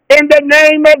disobedience. In the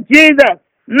name of Jesus,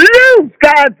 loose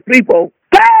God's people.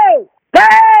 Go,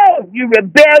 you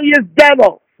rebellious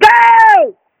devil.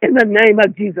 Go, in the name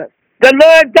of Jesus. The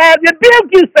Lord God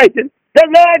rebuke you, Satan. The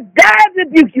Lord God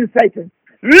rebuke you, Satan.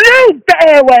 Loose the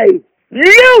airways.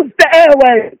 Loose the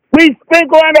airways. We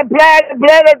sprinkle and apply the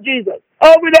blood of Jesus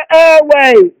over the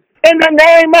airways. In the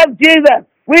name of Jesus,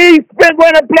 we sprinkle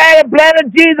and apply the blood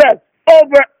of Jesus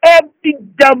over every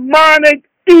demonic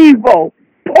evil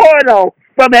portal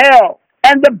from hell.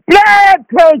 And the blood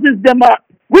closes them up.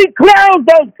 We close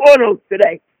those portals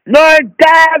today. Lord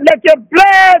God, let your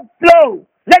blood flow.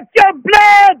 Let your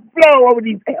blood flow over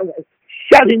these airways,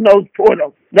 shutting those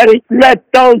portals. Let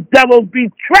those devils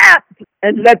be trapped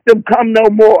and let them come no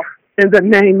more in the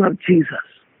name of Jesus.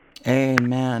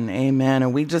 Amen. Amen.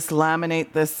 And we just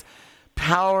laminate this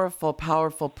powerful,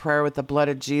 powerful prayer with the blood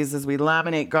of Jesus. We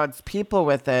laminate God's people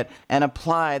with it and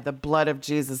apply the blood of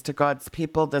Jesus to God's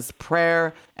people, this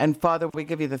prayer. And Father, we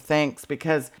give you the thanks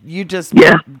because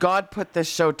God put this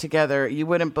show together. You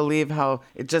wouldn't believe how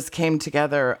it just came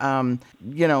together,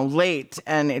 late.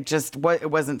 And it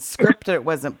wasn't scripted. It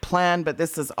wasn't planned, but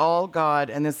this is all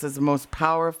God. And this is the most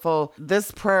powerful.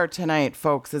 This prayer tonight,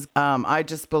 folks, is, I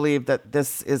just believe that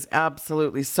this is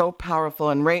absolutely so powerful.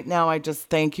 And right now, I just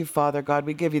thank you, Father God.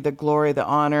 We give you the glory, the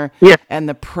honor, and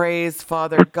the praise,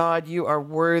 Father God. You are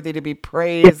worthy to be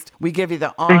praised. We give you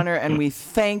the honor, and we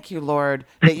thank you, Lord,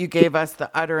 that you gave us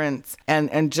the utterance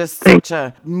and just such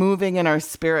a moving in our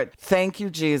spirit. Thank you,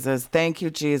 Jesus. Thank you,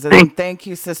 Jesus. And thank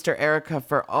you, Sister Erica,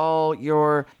 for all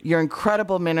your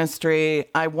incredible ministry.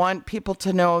 I want people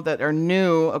to know that are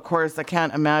new. Of course, I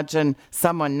can't imagine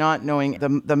someone not knowing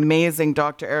the amazing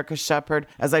Dr. Erica Shepherd.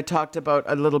 As I talked about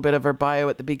a little bit of her bio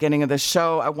at the beginning of the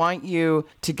show, I want you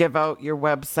to give out your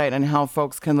website and how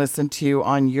folks can listen to you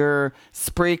on your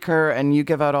Spreaker, and you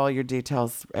give out all your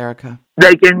details, Erica.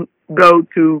 They can go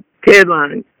to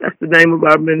Tedline. That's the name of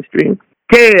our ministry.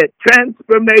 TED,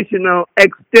 Transformational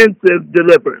Extensive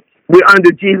Deliverance. We're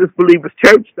under Jesus Believers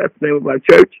Church. That's the name of our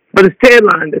church. But it's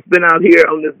Tedline that's been out here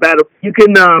on this battle. You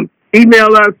can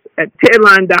email us at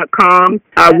tedline.com.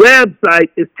 Our website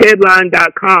is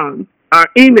tedline.com. Our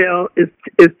email is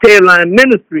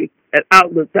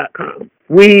tedlineministry@outlook.com.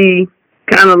 We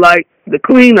kind of like the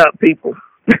cleanup people.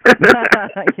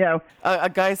 Yeah. A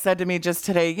guy said to me just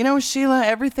today, Sheila,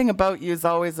 everything about you is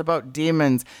always about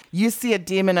demons. You see a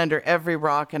demon under every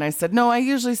rock. And I said, no, I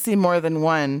usually see more than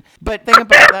one. But the thing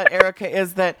about that, Erica,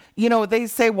 is that, they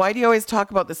say, why do you always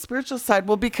talk about the spiritual side?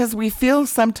 Well, because we feel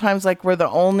sometimes like we're the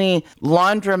only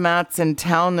laundromats in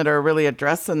town that are really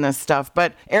addressing this stuff.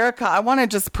 But Erica, I want to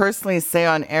just personally say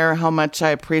on air how much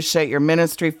I appreciate your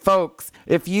ministry. Folks,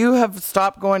 if you have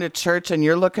stopped going to church and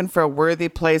you're looking for a worthy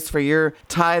place for your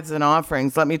tithes and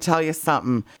offerings, let me tell you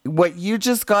something. What you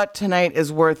just got tonight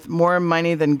is worth more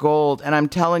money than gold. And I'm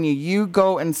telling you, you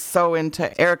go and sow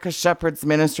into Erica Shepherd's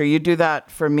ministry. You do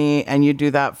that for me and you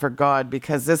do that for God,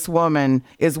 because this woman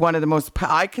is one of the most,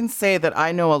 I can say that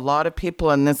I know a lot of people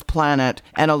on this planet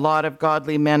and a lot of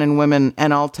godly men and women.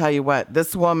 And I'll tell you what,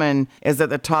 this woman is at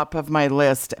the top of my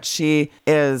list. She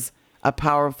is a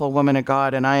powerful woman of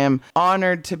God, and I am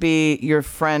honored to be your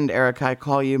friend, Erica. I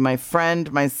call you my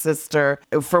friend, my sister.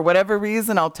 For whatever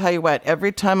reason, I'll tell you what,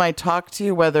 every time I talk to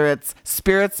you, whether it's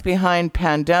spirits behind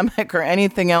pandemic or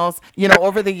anything else,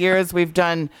 over the years, we've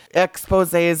done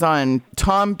exposés on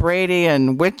Tom Brady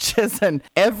and witches, and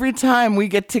every time we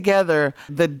get together,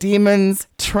 the demons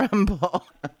tremble.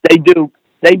 They do.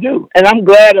 And I'm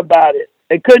glad about it.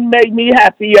 It couldn't make me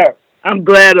happier. I'm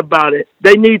glad about it.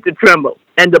 They need to tremble.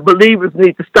 And the believers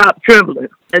need to stop trembling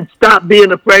and stop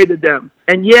being afraid of them.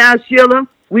 And yeah, Sheila,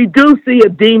 we do see a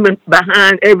demon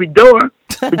behind every door,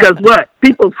 because what?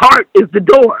 People's heart is the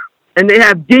door. And they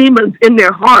have demons in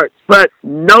their hearts. But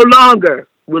no longer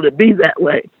will it be that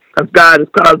way, because God is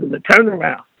causing a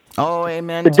turnaround. Oh,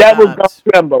 amen. The devil's going to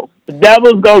tremble. The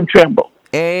devil's going to tremble.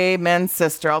 Amen,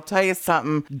 sister. I'll tell you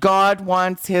something. God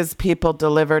wants his people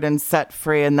delivered and set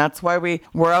free. And that's why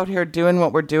we're out here doing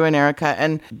what we're doing, Erica.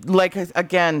 And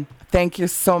again, thank you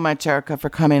so much, Erica, for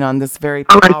coming on this very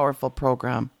powerful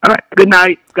program. All right. Good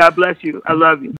night. God bless you. I love you.